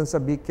pumalit dun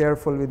sa Be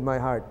Careful With My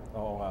Heart.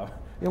 Oo nga.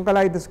 Yung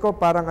Kaleidoscope,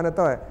 parang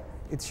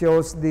it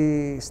shows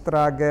the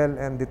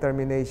struggle and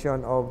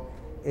determination of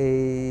a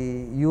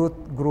youth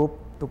group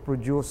to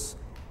produce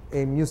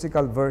a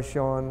musical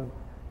version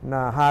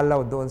na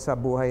halaw doon sa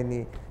buhay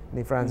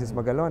ni Francis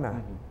Magalona.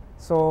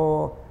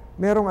 So,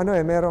 merong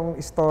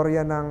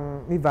istorya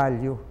ng may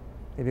value,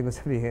 ibig ko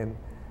sabihin.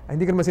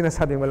 Hindi ko naman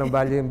sinasabing walang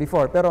value yung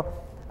before, pero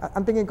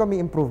ang tingin ko may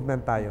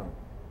improvement tayo.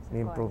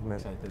 May improvement.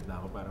 Excited na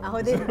ako para ako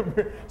din.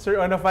 Sir,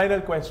 on a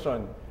final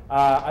question,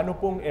 ano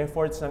pong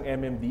efforts ng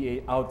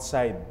MMDA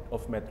outside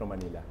of Metro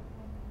Manila?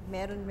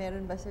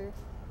 Meron ba, sir?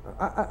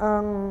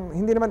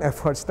 Hindi naman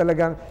efforts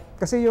talagang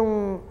kasi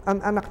yung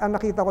ang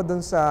nakita ko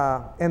doon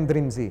sa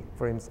NDRIMC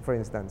for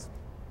instance.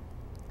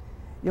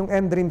 Yung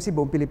NDRIMC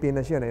buong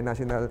Pilipinas yun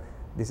National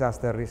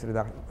Disaster Risk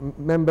Reduction.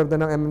 Member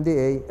doon ng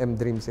MMDA,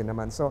 MDRIMC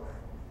naman. So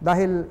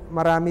dahil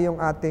marami yung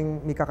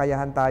may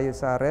kakayahan tayo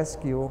sa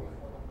rescue,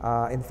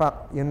 in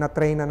fact, yung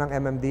na-train na ng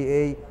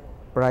MMDA,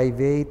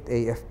 private,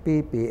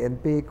 AFP,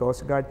 PNP,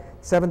 Coast Guard,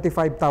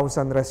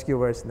 75,000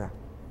 rescuers na.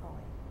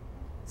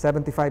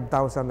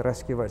 75,000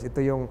 rescuers. Ito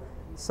yung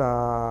sa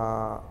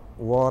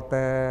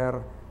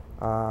water,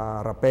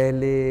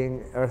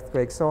 rappelling,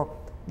 earthquake. So,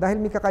 dahil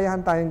may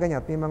kakayahan tayong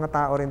ganyan, may mga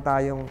tao rin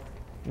tayong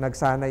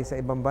nagsanay sa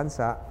ibang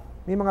bansa,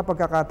 may mga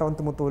pagkakataon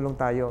tumutulong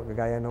tayo.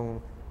 Gaya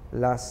nung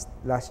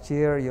last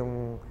year,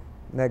 yung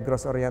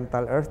Negros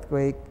Oriental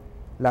earthquake,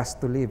 last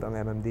to live ang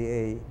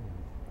MMDA.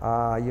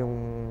 Yung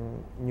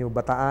New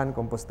Bataan,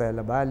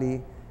 Compostela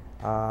Valley.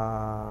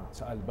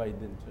 Sa Albay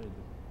din, sir.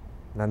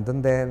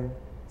 Nandun din.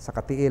 Sa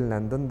Katiil,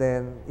 nandun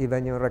din.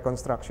 Even yung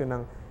reconstruction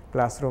ng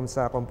classroom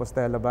sa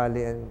Compostela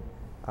Valley and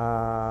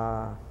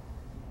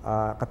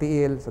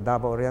Katiil, sa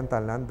Davao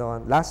Oriental,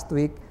 nandun. Last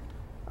week,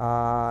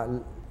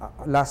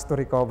 last to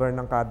recover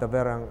ng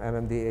cadaver ang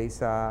MMDA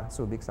sa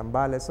Subic,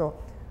 Zambales. So,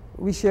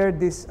 we share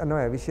this,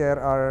 we share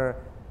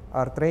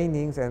our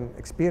trainings and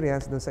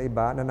experience dun sa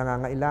iba na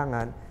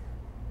nangangailangan.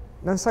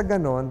 Nang sa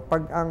ganon,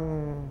 pag ang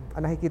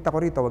nakikita ko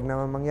rito, wag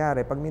naman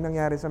mangyari. Pag may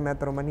nangyari sa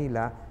Metro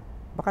Manila,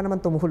 baka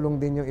naman tumulong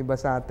din yung iba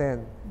sa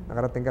atin.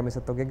 Nakarating kami sa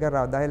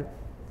Tuguegarao dahil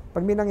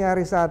pag may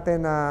nangyari sa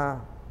atin na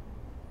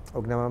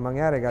wag naman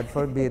mangyari, God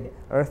forbid,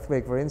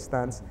 earthquake for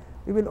instance,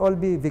 we will all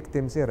be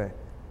victims here.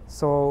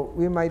 So,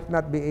 we might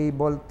not be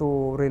able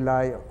to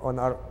rely on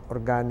our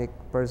organic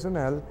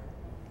personnel.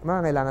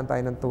 Kailangan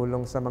tayo ng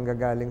tulong sa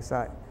manggagaling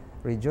sa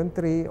Region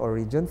 3 or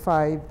Region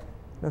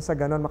 5 nang sa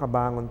ganon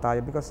makabangon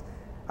tayo. Because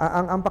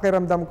ang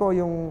pakiramdam ko,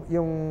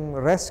 yung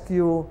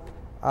rescue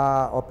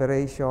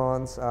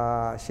operations,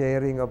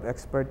 sharing of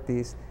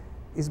expertise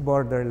is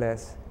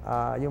borderless.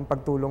 Yung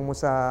pagtulong mo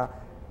sa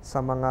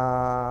mga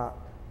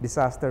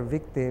disaster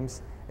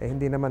victims,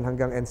 hindi naman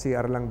hanggang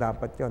NCR lang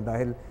dapat yon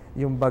dahil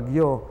yung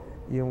bagyo,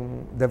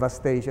 yung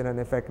devastation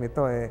and effect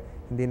nito,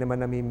 hindi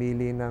naman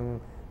namimili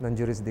ng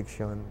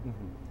jurisdiction.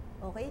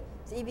 Okay?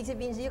 So, ibig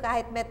sabihin sa'yo,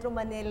 kahit Metro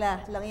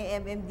Manila lang yung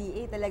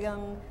MMDA,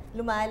 talagang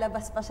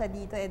lumalabas pa siya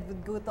dito and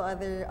would go to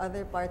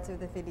other parts of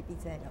the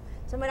Philippines.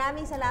 So,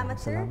 maraming salamat,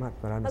 sir.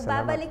 Maraming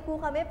Magbabalik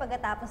po kami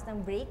pagkatapos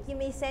ng break. You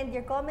may send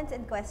your comments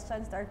and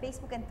questions to our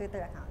Facebook and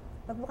Twitter account.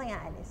 Huwag mo kayong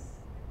aalis.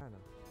 So,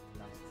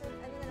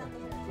 ano na lang po,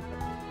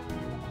 sir?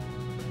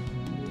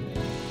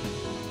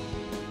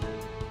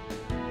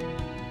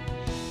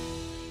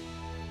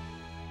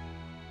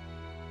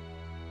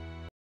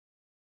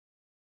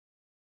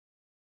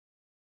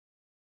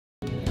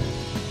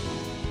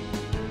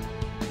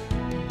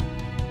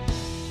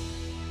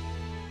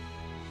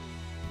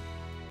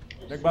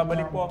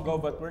 Nagbabalik po ang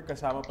Gov at Work,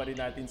 kasama pa rin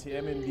natin si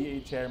MMDA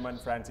Chairman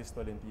Francis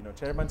Tolentino.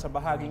 Chairman, sa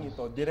bahaging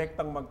ito,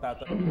 direktang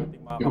magtatanong ating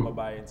mga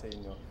kababayan sa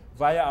inyo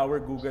via our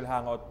Google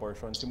Hangout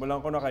portion.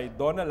 Simulan ko na kay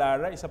Donna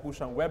Lara, isa po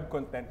siyang web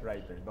content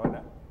writer.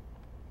 Donna?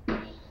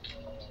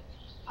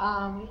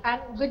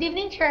 Good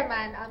evening,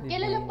 Chairman.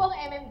 Kilala po ang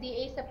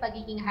MMDA sa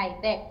pagiging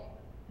high-tech.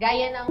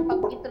 Gaya ng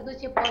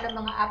pag-introduce niyo po ng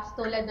mga apps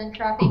tulad ng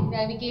Traffic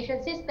Navigation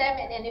System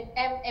and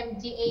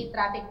MMDA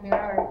Traffic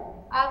Mirror.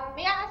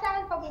 May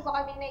aasahan pa po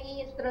ba kami na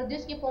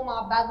i-introduce niyo po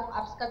mga bagong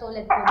apps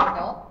katulad po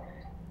nito?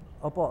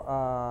 Opo,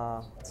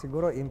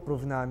 siguro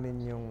improve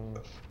namin yung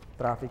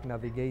Traffic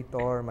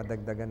Navigator,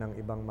 madagdagan ng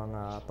ibang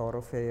mga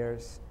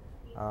thoroughfares,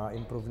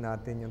 improve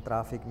natin yung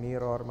Traffic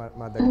Mirror,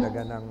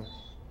 madagdagan ng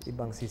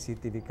ibang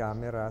CCTV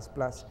cameras,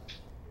 plus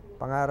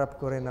pangarap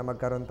ko rin na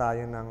magkaroon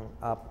tayo ng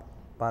app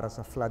para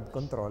sa flood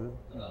control.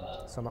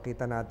 So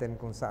makita natin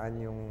kung saan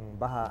yung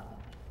baha.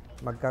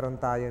 Magkaroon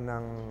tayo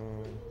ng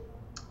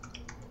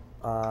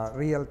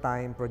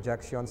real-time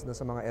projections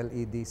sa mga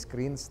LED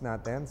screens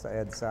natin sa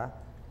EDSA.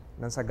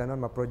 Nang sa ganun,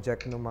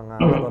 ma-project ng mga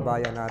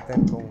kababayan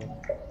natin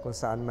kung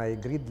saan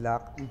may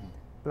gridlock.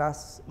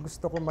 Plus,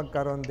 gusto ko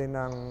magkaroon din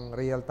ng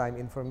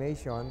real-time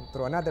information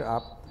through another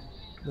app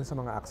dun sa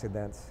mga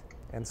accidents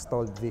and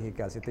stalled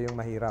vehicles. Ito yung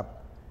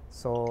mahirap.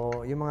 So,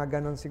 yung mga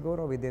ganun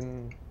siguro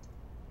within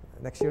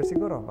next year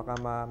siguro, baka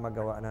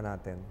magawa na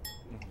natin.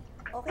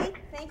 Okay,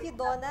 thank you,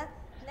 Donna.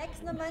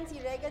 Next naman,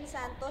 si Regan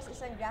Santos,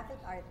 isang graphic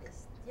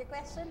artist. Your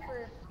question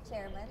for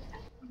Chairman?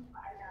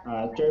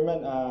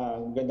 Chairman,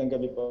 gandang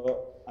gabi po.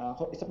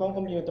 Isa pang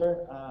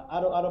commuter,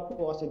 araw-araw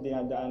po kasi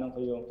dinadaanan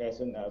ko yung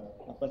Quezon Ave.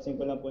 Napansin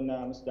ko lang po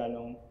na mas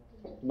lalong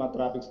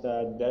tumatraffic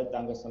sa Delta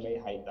hanggang sa may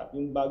high top.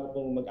 Yung bago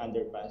po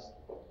mag-underpass,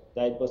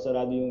 dahil po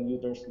sarado yung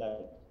U-turn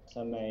slot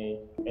sa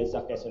may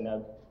EDSA Quezon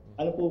Ave.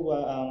 Ano po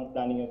ba ang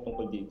planning yung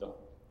tungkol dito?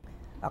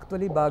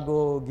 Actually,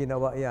 bago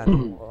ginawa yan,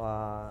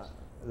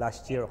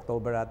 last year,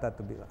 October ata,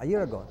 a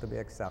year ago to be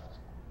exact,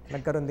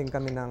 nagkaroon din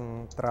kami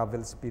ng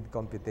travel speed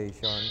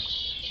computation.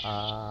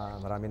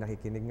 Marami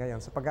nakikinig ngayon.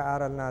 Sa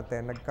pag-aaral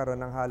natin,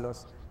 nagkaroon ng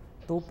halos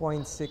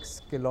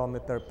 2.6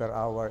 km per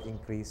hour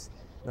increase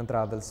ng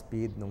travel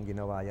speed nung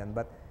ginawa yan.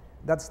 But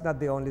that's not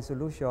the only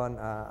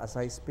solution. As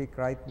I speak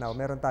right now,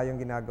 meron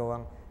tayong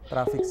ginagawang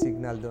traffic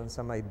signal doon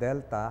sa may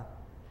Delta,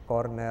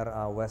 corner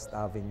West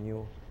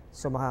Avenue.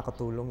 So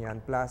makakatulong yan.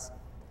 Plus,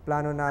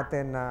 plano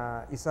natin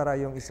na isara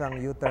yung isang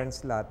U-turn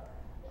slot.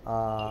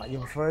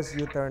 Yung first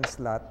U-turn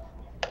slot,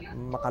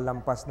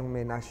 makalampas ng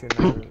may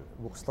National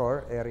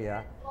Bookstore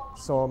area.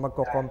 So,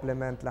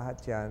 magko-complement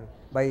lahat yan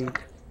by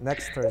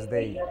next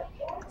Thursday.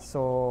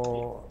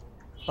 So,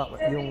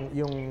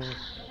 yung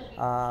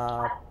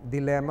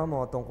dilemma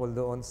mo tungkol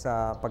doon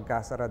sa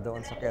pagkasara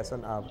doon sa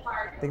Quezon Ave,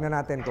 tingnan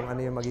natin kung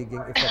ano yung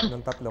magiging effect ng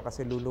tatlo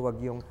kasi luluwag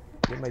yung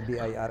may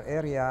BIR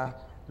area,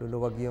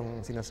 luluwag yung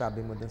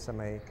sinasabi mo doon sa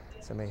may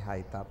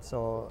high top.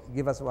 So,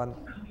 give us one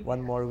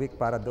more week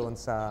para doon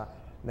sa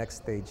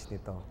next stage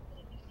nito.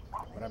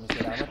 Maraming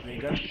salamat,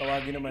 Regan.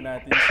 Tawagin naman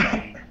natin si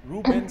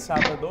Ruben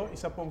Sabado,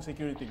 isa pong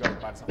security guard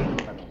para sa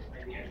kanyang tanong.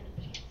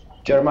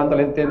 Chairman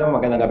Tolentino,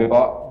 magandang gabi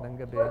po.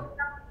 Magandang gabi.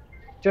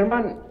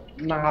 Chairman,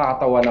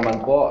 nakakatawa naman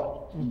po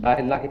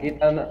dahil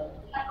nakikita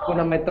po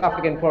na may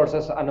traffic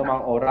enforcers sa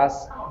anumang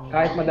oras,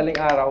 kahit madaling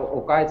araw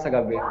o kahit sa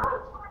gabi.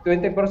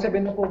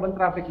 24/7 na po bang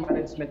traffic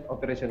management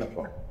operation na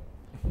po?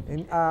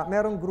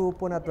 Merong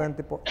grupo na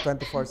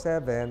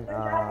 24/7,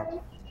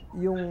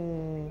 yung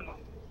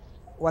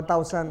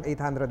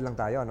 1,800 lang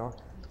tayo, no?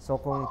 So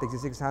kung tigsi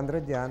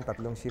 600 yan,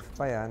 3 shift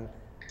pa yan,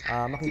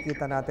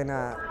 makikita natin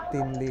na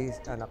thinly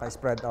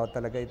naka-spread out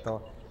talaga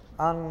ito.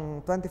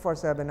 Ang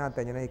 24/7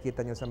 natin, yung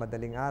nakikita nyo sa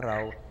madaling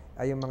araw,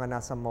 ay yung mga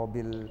nasa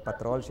mobile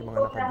patrols, yung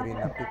mga naka-green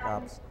na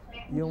pickups.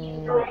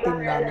 Yung team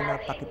namin na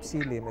takip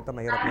silim, ito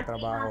mahirap na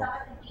trabaho,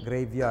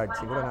 graveyard,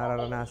 siguro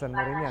nararanasan mo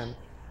rin yan,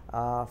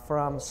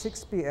 from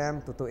 6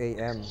 p.m. to 2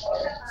 a.m.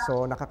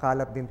 So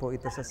nakakalat din po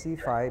ito sa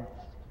C5,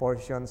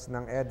 portions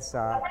ng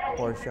EDSA,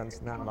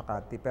 portions ng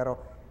Makati. Pero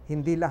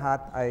hindi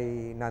lahat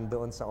ay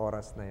nandoon sa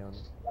oras na yon.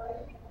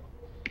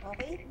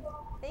 Okay.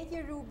 Thank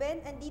you,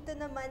 Ruben. Andito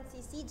naman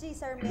si CJ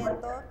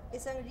Sarmiento,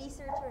 isang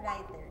researcher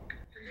writer.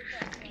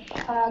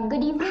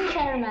 Good evening,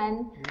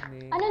 Chairman.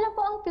 Evening. Ano na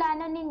po ang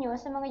plano ninyo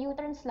sa mga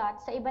U-turn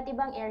slots sa iba't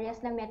ibang areas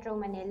ng Metro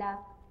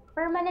Manila?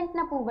 Permanent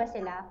na po ba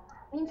sila?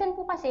 Minsan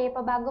po kasi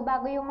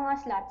pabago-bago yung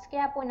mga slots,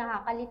 kaya po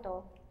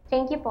nakakalito.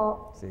 Thank you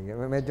po. Sige,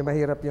 medyo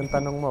mahirap yung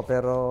tanong mo,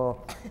 pero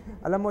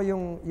alam mo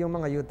yung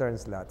mga U-turn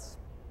slots,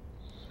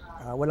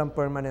 walang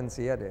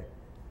permanency yan eh.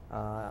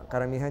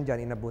 Karamihan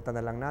dyan, inabutan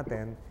na lang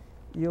natin.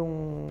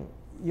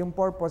 Yung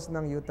purpose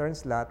ng U-turn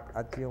slot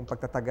at yung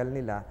pagtatagal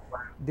nila,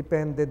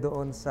 depende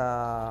doon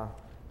sa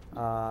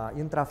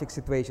yung traffic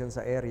situation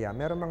sa area.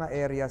 Meron mga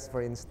areas,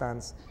 for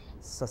instance,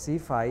 sa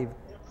C5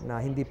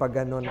 na hindi pa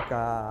ganun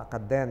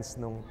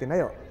ka-dense nung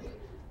tinayo.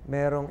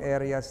 Merong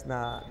areas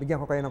na, bigyan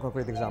ko kayo ng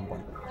concrete example.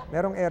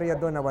 Merong area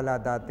doon na wala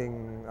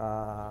dating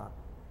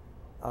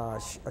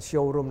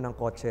showroom ng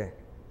kotse.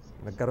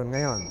 Nagkaroon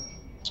ngayon.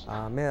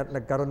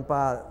 Nagkaroon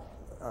pa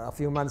a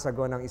few months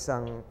ago ng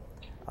isang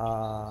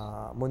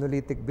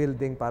monolithic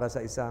building para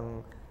sa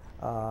isang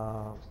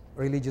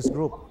religious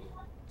group.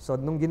 So,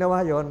 nung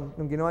ginawa yung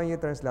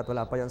U-turn slot,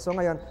 wala pa yun. So,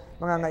 ngayon,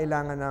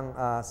 mangangailangan ng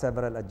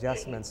several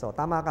adjustments. So,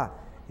 tama ka,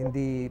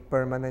 hindi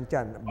permanent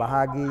yan.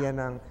 Bahagi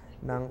yan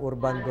ng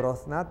urban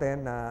growth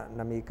natin na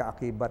may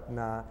kaakibat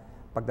na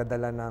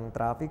pagdadala ng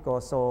trapiko.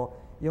 So,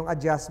 yung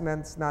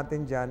adjustments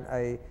natin dyan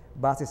ay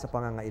base sa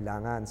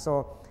pangangailangan.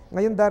 So,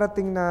 ngayon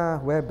darating na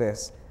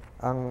Huwebes,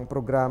 ang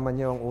programa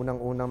nyo, ang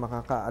unang-unang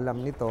makakaalam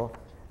nito,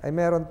 ay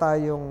meron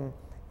tayong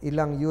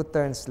ilang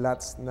U-turn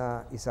slots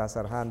na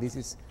isasarhan. This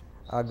is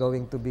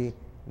going to be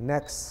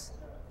next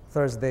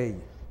Thursday.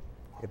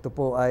 Ito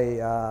po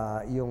ay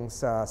yung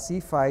sa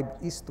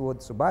C5 Eastwood,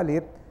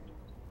 subalit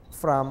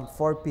from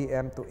 4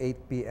 p.m. to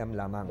 8 p.m.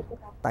 lamang.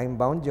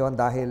 Time-bound yon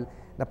dahil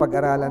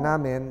napag-aralan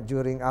namin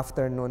during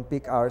afternoon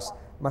peak hours,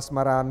 mas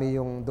marami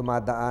yung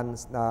dumadaan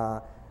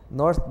na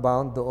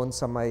northbound doon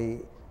sa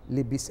may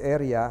Libis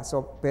area.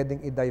 So,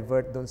 pwedeng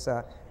i-divert doon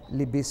sa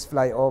Libis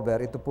flyover.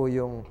 Ito po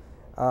yung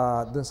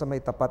doon sa may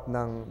tapat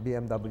ng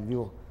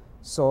BMW.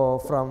 So,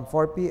 from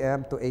 4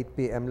 p.m. to 8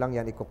 p.m. lang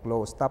yan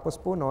i-close. Tapos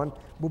po noon,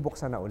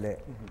 bubuksan na uli.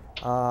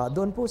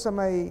 Doon po sa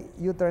may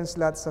U-turn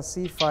slot sa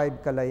C5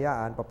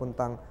 Kalayaan,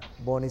 papuntang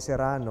Boni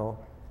Serrano,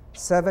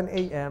 7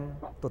 a.m.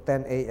 to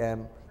 10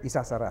 a.m.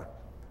 isasara.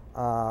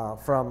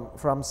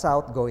 From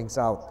south going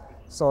south.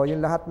 So,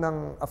 yung lahat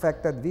ng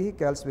affected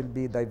vehicles will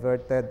be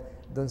diverted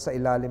doon sa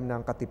ilalim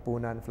ng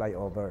Katipunan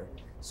flyover.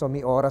 So,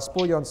 may oras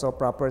po yon. So,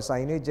 proper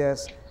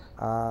signages.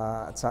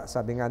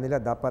 Sabi nga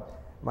nila, dapat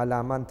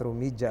malaman through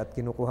media at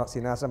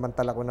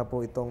sinasamantala ko na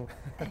po itong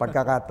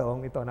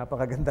pagkakataong ito.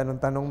 Napakaganda ng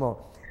tanong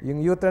mo.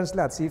 Yung U-turn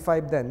slot,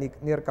 C5 din,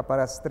 near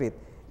Caparas Street,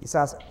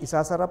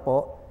 isasara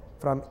po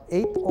from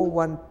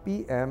 8:01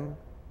 p.m.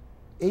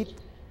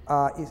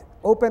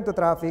 Open to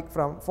traffic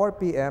from 4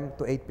 p.m.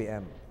 to 8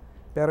 p.m.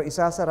 Pero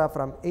isasara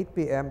from 8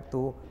 p.m.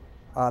 to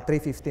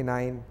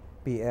 3:59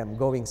 p.m.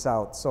 going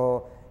south.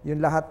 So,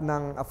 yung lahat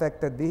ng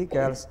affected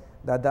vehicles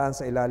dadaan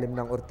sa ilalim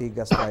ng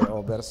Ortigas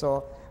flyover.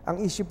 So,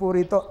 ang issue po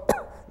rito,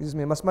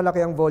 mas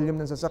malaki ang volume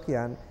ng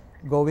sasakyan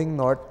going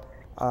north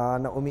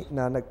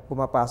na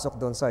pumapasok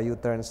doon sa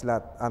U-turn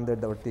slot under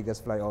the Ortigas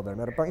flyover.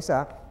 Meron pang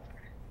isa,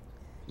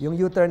 yung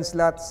U-turn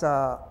slot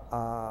sa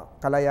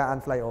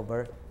Kalayaan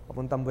flyover,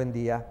 papuntang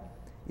Buendia,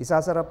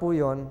 isasara po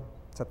yon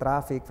sa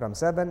traffic from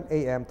 7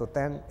 a.m. to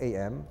 10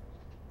 a.m.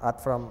 at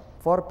from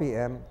 4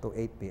 p.m. to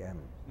 8 p.m.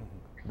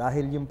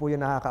 Dahil yun po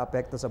yung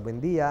nakaka-apekto sa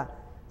Buendia,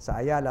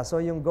 sa Ayala. So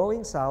yung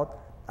going south,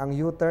 ang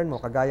U-turn mo,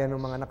 kagaya ng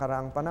mga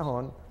nakaraang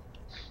panahon,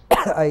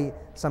 ay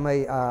sa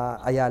may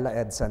Ayala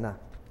EDSA na.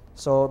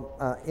 So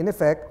in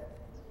effect,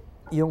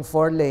 yung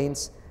 4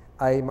 lanes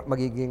ay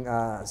magiging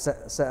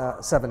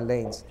 7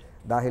 lanes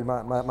dahil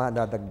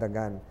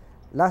madadagdagan.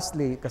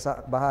 Lastly,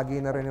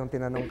 bahagi na rin yung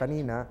tinanong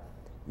kanina,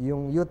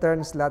 yung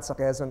U-turn slot sa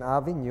Quezon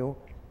Avenue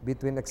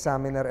between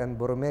Examiner and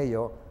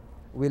Borromeo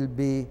will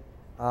be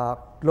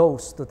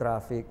close to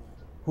traffic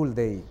whole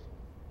day.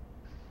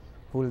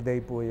 Whole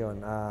day po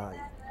yun.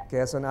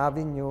 Quezon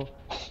Avenue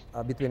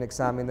between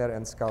Examiner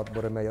and Scout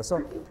Borromeo. So,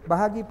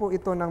 bahagi po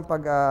ito ng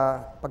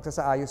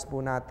pagsasaayos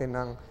po natin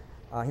ng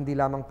hindi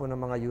lamang po ng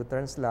mga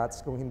U-turn slots,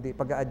 kung hindi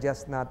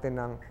pag-a-adjust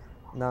natin ng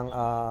ng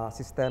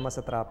sistema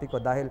sa trapiko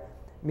dahil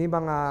may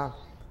mga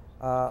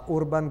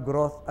urban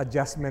growth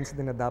adjustments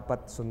din na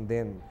dapat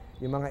sundin.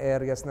 Yung mga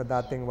areas na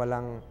dating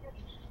walang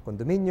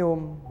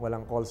condominium,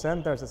 walang call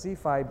center sa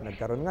C5,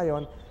 nagkaroon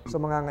ngayon, so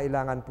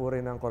mangangailangan po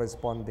rin ng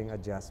corresponding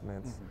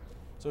adjustments.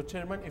 So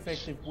Chairman,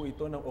 effective po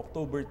ito ng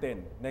October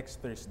 10,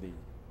 next Thursday.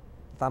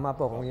 Tama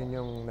po kung yun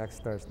yung next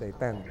Thursday,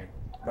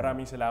 10.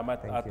 Maraming salamat.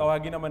 Thank you.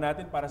 Tawagin naman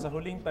natin para sa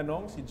huling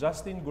tanong si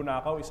Justin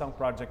Gunakaw, isang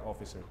project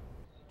officer.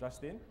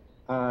 Justin?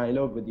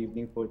 Hello, good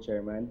evening po,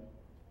 Chairman.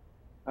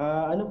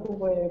 Ano po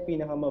ba yung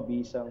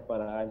pinakamabisang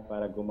paraan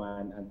para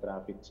gumaan ang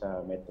traffic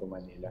sa Metro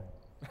Manila,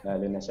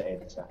 lalo na sa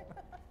EDSA?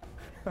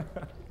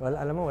 Well,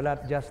 alam mo,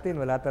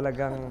 Justin, wala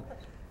talagang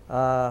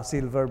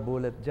silver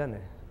bullet dyan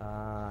eh.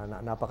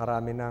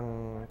 Napakarami ng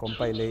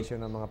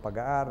compilation ng mga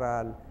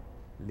pag-aaral,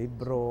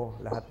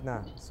 libro, lahat na.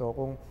 So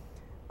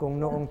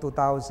kung noong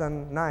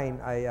 2009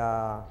 ay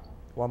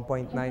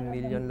 1.9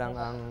 million lang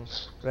ang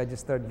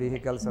registered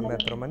vehicles sa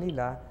Metro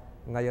Manila,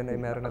 ngayon ay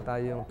meron na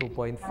tayong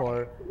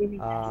 2.4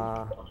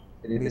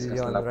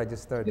 million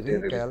registered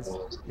vehicles.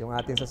 Yung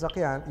ating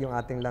sasakyan, yung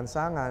ating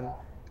lansangan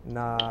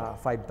na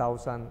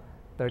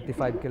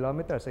 5,035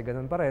 kilometers, ay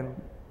ganun pa rin.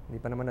 Hindi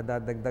pa naman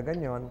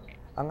nadadagdagan yon.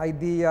 Ang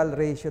ideal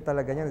ratio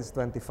talaga niyan is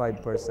 25%.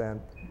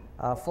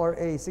 For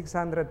a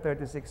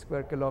 636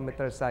 square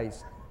kilometer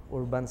size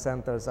urban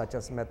center such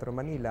as Metro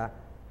Manila,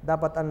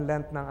 dapat ang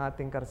length ng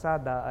ating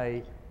karsada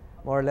ay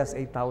more or less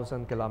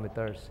 8,000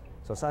 kilometers.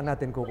 So saan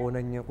natin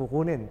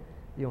kukunin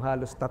yung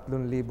halos 3,000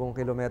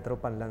 kilometro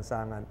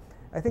panlansangan?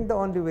 I think the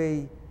only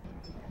way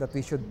that we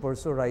should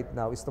pursue right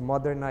now is to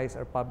modernize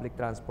our public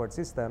transport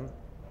system,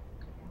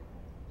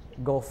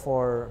 go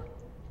for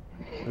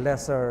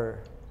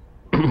lesser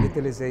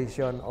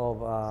utilization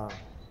of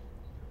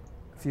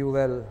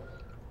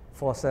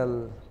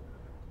fossil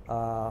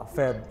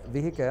fed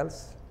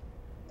vehicles,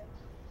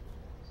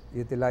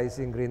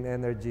 utilizing green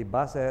energy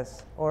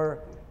buses,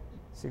 or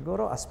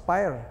siguro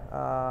aspire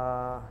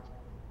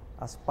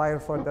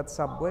for that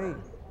subway.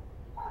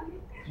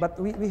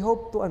 But we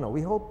hope to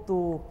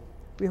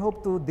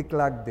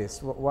declug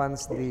this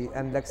once the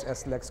NLEX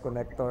SLEX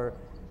connector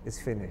is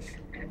finished.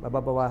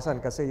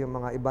 Mababawasan kasi yung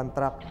mga ibang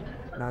truck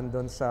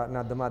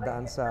na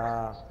dumadaan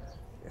sa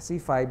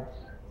C5,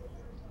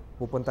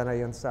 pupunta na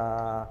yun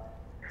sa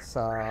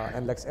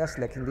NLEX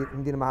SLEX,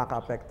 hindi na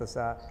makaka-apekto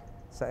sa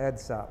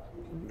EDSA.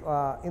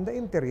 In the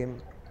interim,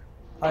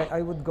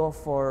 I would go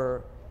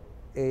for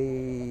a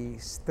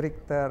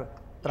stricter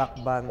truck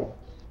ban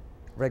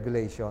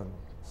regulation.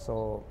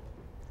 So,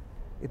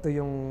 ito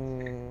yung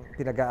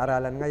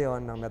pinag-aaralan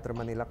ngayon ng Metro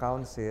Manila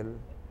Council,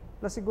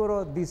 plus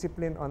siguro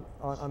discipline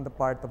on the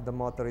part of the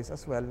motorists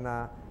as well,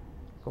 na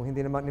kung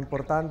hindi naman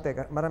importante,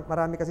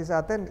 marami kasi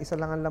sa atin, isa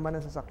lang ang laman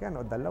ng sasakyan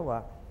o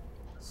dalawa.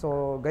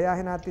 So,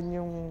 gayahin natin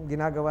yung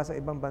ginagawa sa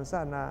ibang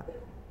bansa na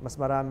mas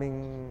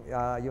maraming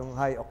yung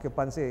high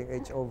occupancy,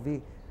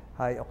 HOV,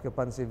 high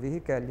occupancy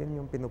vehicle, yun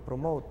yung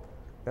pinopromote.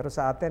 Pero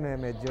sa atin,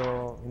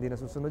 medyo hindi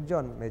nasusunod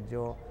yun,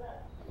 medyo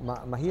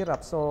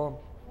mahirap.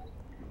 So,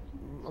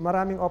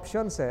 maraming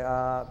options eh.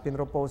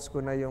 Pinropose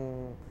ko na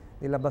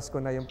nilabas ko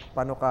na yung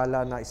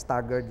panukala na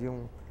staggered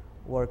yung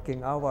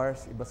working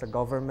hours, iba sa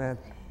government,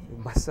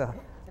 iba sa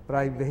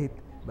private,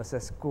 iba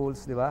sa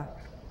schools, di ba?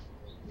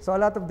 So a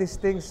lot of these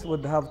things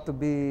would have to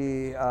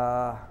be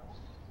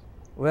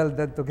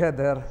welded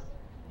together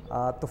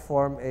to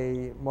form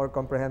a more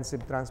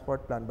comprehensive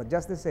transport plan. But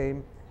just the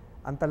same,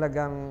 ang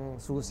talagang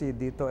susi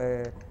dito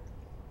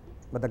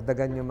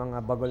madagdagan yung mga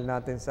bagol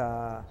natin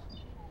sa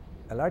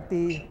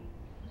LRT,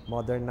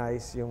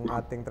 modernize yung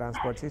ating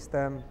transport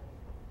system,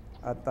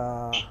 at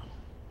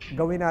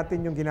gawin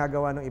natin yung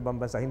ginagawa ng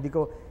ibang bansa. Hindi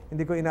ko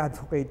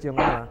ina-advocate yung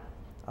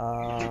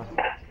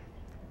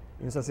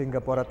yung sa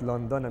Singapore at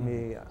London na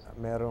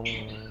merong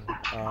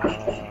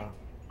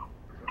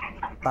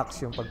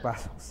tax yung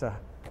pagpasok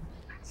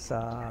sa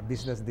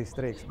business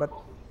districts. But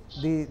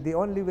the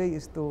only way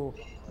is to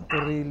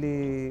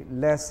really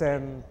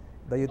lessen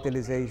the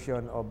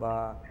utilization of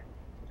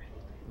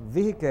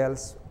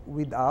vehicles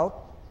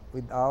without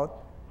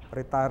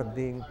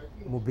retarding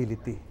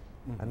mobility.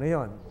 Ano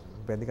yon?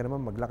 Pwede ka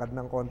naman maglakad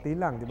ng konti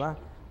lang, di ba?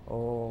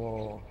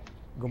 O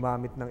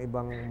gumamit ng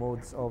ibang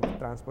modes of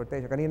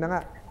transportation. Kanina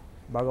nga,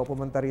 bago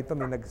pumunta rito,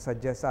 may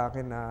nag-suggest sa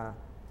akin na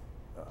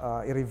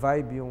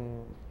i-revive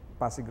yung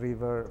Pasig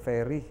River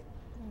Ferry.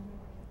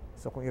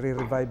 So kung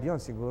i-revive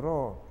yon,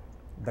 siguro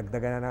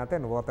dagdagan na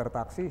natin water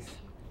taxis.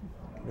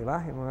 Di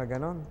ba? Yung mga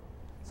ganon.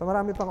 So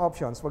marami pang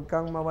options. Huwag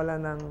kang mawala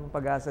ng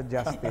pag-asa,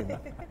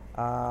 Justin.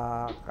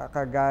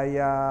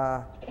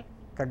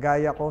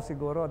 Kagaya ko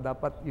siguro,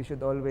 dapat you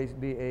should always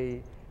be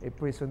a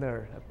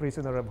prisoner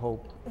of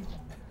hope.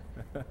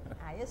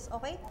 Ayos,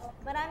 okay.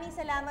 Maraming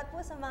salamat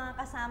po sa mga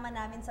kasama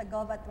namin sa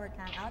Gov at Work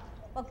Hangout.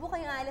 Huwag po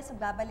kayong aalis,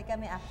 magbabalik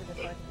kami after the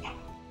short break.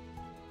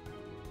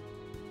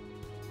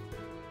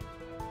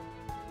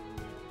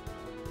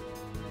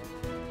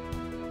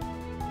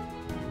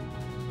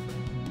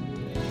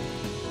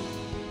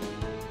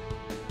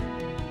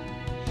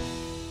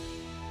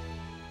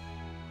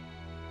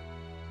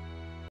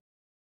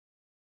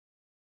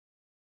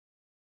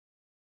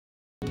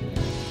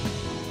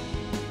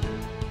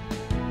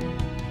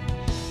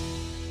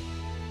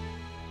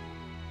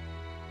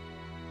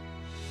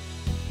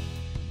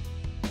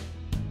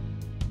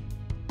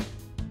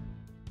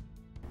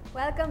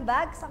 Welcome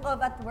back sa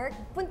Cov at Work.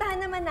 Puntahan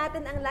naman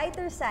natin ang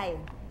lighter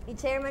side ni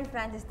Chairman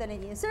Francis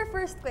Tolentino. Sir,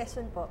 first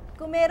question po.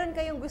 Kung meron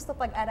kayong gusto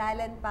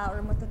pag-aralan pa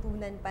or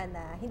matutunan pa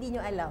na hindi nyo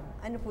alam,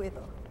 ano po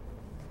ito?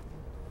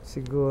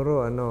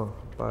 Siguro,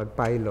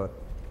 pag-pilot.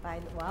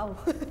 Pilot, wow.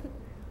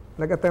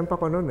 Nag-attempt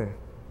ako noon eh.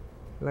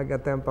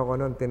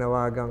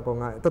 Tinawagan ko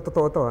nga. Ito,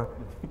 totoo to ha.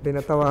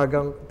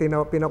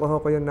 Pinakuha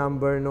ko yung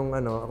number nung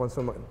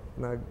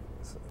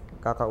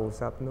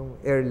nagkakausap, nung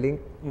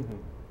Airlink.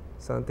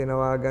 So, ang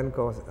tinawagan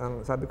ko,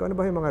 sabi ko, ano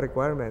ba yung mga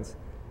requirements?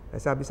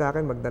 Sabi sa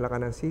akin, magdala ka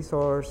ng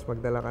scissors,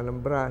 magdala ka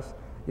ng brush.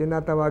 Yung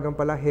natawagan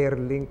pala,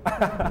 Hairlink.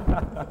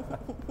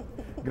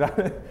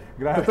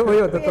 Grabe. Totoo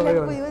yun.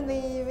 Alam ko yun,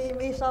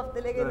 may shop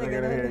talaga na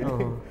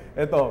gano'n.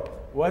 Ito,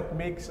 what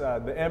makes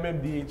the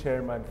MMDA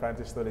Chairman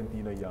Francis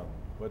Tolentino young?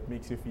 What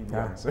makes you feel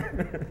young, sir?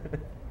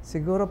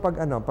 Siguro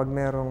pag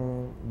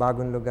merong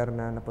bagong lugar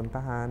na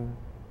napuntahan,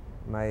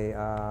 may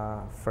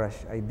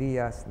fresh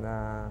ideas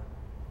na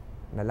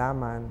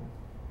nalaman,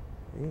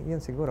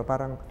 yun siguro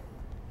parang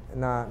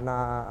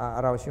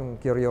na-arouse yung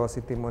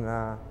curiosity mo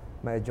na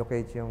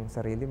ma-educate yung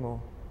sarili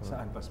mo.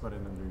 Sa antas pa rin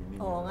ng learning.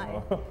 Oo nga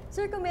eh.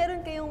 Sir, kung meron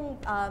kayong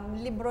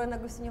libro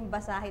na gusto nyong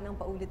basahin ng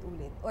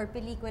paulit-ulit or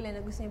pelikula na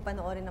gusto nyong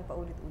panoorin ng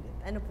paulit-ulit,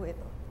 ano po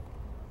ito?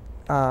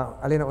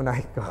 Alin ang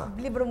unahin ko?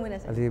 Libro muna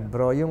sa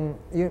libro.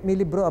 May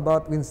libro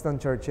about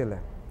Winston Churchill.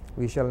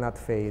 We Shall Not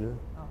Fail.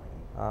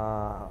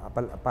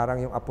 Okay.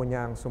 Parang yung apo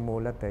niya ang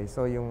sumulat eh.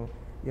 So yung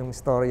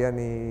storya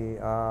ni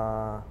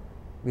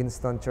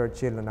Winston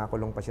Churchill na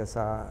nakulong pa siya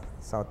sa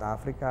South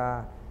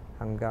Africa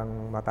hanggang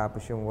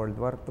matapos yung World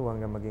War II,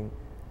 hanggang maging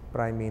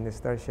Prime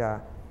Minister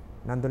siya.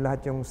 Nandun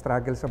lahat yung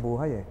struggle sa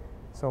buhay eh.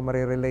 So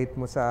marirelate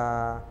mo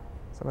sa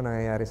mga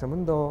nangyayari sa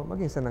mundo,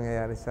 maging sa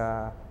nangyayari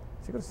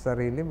siguro sa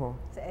sarili mo.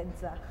 Sa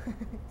EDSA.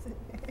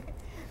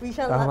 We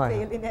Shall Not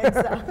Fail in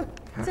EDSA.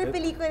 Sir,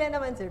 pelikula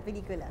naman, sir.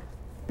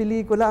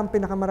 Pelikula, ang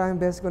pinakamaraming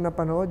beses ko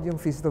napanood,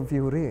 yung Fist of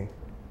Fury.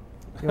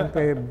 Yung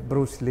kay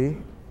Bruce Lee.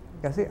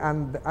 Kasi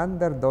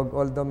underdog,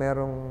 although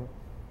merong,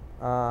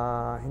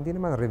 hindi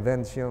naman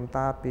revenge yung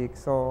topic.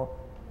 So,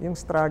 yung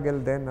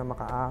struggle din na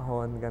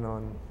makaahon,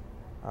 ganon.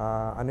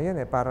 Ano yan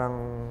eh, parang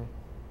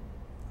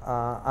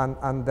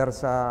under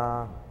sa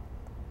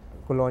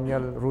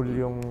colonial rule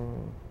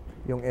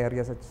yung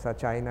area sa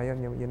China,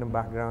 yun ang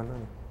background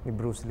ni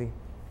Bruce Lee.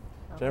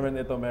 Chairman,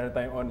 ito, meron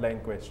tayong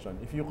online question.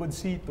 If you could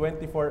see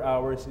 24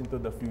 hours into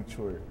the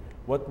future,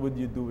 what would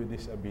you do with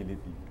this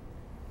ability?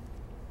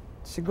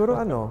 Siguro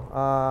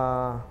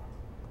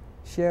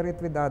share it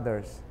with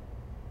others.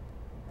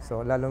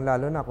 So,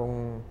 lalong-lalo na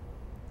kung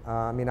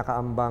may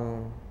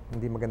nakaambang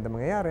hindi maganda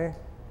mangyayari,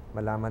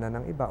 malaman na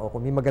ng iba. O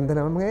kung may maganda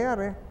naman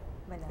mangyayari,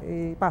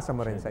 ipasa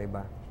mo rin sa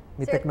iba.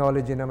 May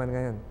technology naman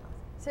ngayon.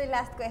 Sir,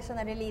 last question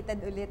na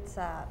related ulit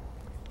sa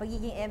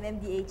pagiging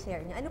MMDA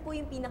chair niyo. Ano po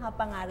yung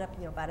pinakapangarap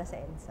niyo para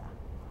sa EDSA?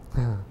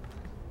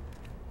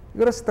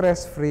 Siguro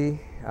stress-free.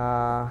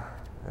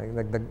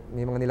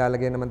 May mga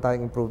nilalagay naman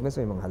tayong improvements,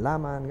 may mga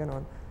halaman,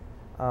 gano'n.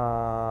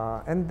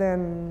 And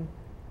then,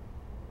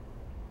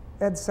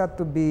 EDSA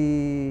to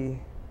be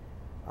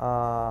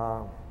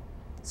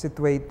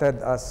situated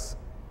as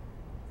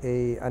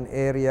an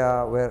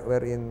area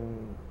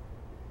wherein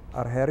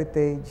our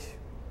heritage,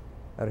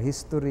 our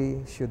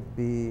history should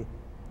be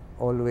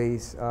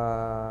always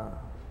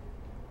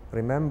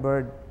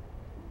remembered.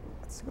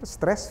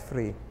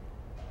 Stress-free.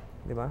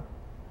 Di ba?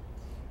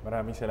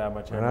 Maraming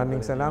salamat,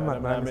 Chairman.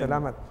 Maraming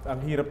salamat.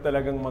 Ang hirap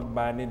talagang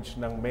mag-manage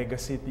ng mega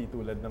city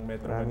tulad ng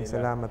Metro Manila. Maraming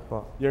salamat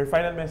po. Your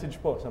final message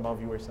po sa mga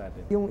viewers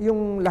natin.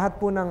 Yung lahat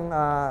po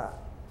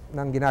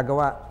ng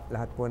ginagawa,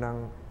 lahat po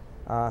ng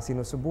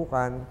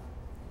sinusubukan,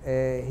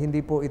 hindi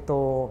po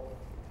ito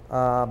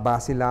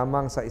base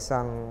lamang sa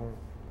isang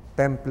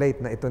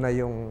template na ito na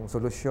yung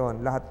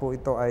solusyon. Lahat po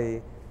ito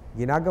ay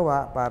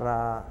ginagawa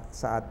para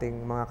sa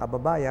ating mga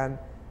kababayan.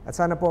 At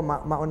sana po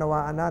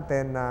maunawaan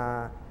natin na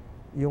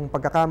yung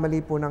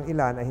pagkakamali po ng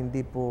ilan ay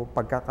hindi po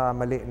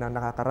pagkakamali na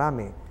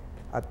nakakarami.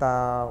 At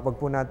wag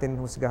po natin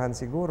husgahan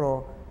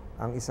siguro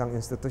ang isang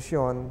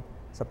institusyon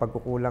sa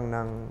pagkukulang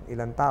ng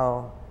ilang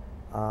tao.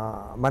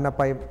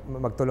 Manapay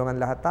magtulungan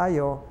lahat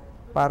tayo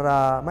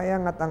para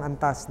maiangat ang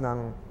antas ng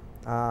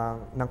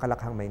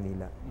Kalakhang,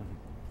 Maynila.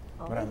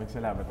 Okay. Maraming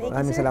salamat.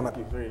 Maraming salamat.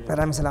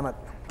 Maraming salamat.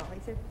 Okay,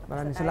 sir.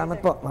 Maraming salamat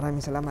po.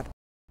 Maraming salamat.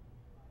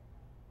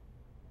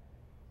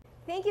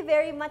 Thank you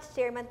very much,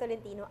 Chairman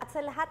Tolentino, at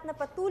sa lahat na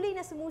patuloy na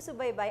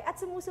sumusubaybay at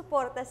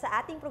sumusuporta sa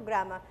ating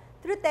programa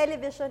through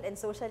television and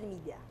social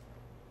media.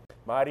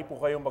 Maaari po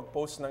kayong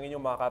mag-post ng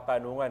inyong mga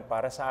katanungan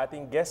para sa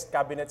ating guest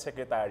cabinet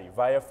secretary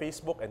via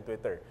Facebook and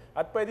Twitter.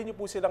 At pwede niyo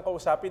po silang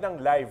kausapin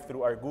ng live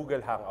through our Google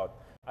Hangout.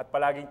 At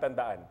palaging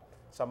tandaan,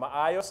 sa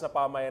maayos na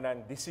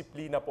pamayanan,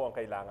 disiplina po ang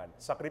kailangan.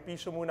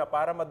 Sakripisyo muna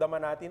para madama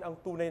natin ang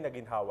tunay na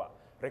ginhawa.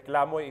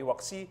 Reklamo ay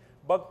iwaksi,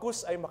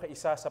 bagkus ay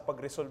makaisa sa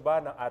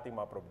pagresolba ng ating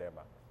mga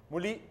problema.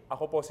 Muli,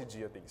 ako po si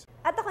Gio Tings.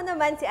 At ako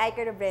naman si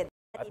Iker Robredo.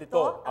 At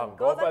ito ang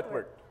Gov at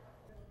Work.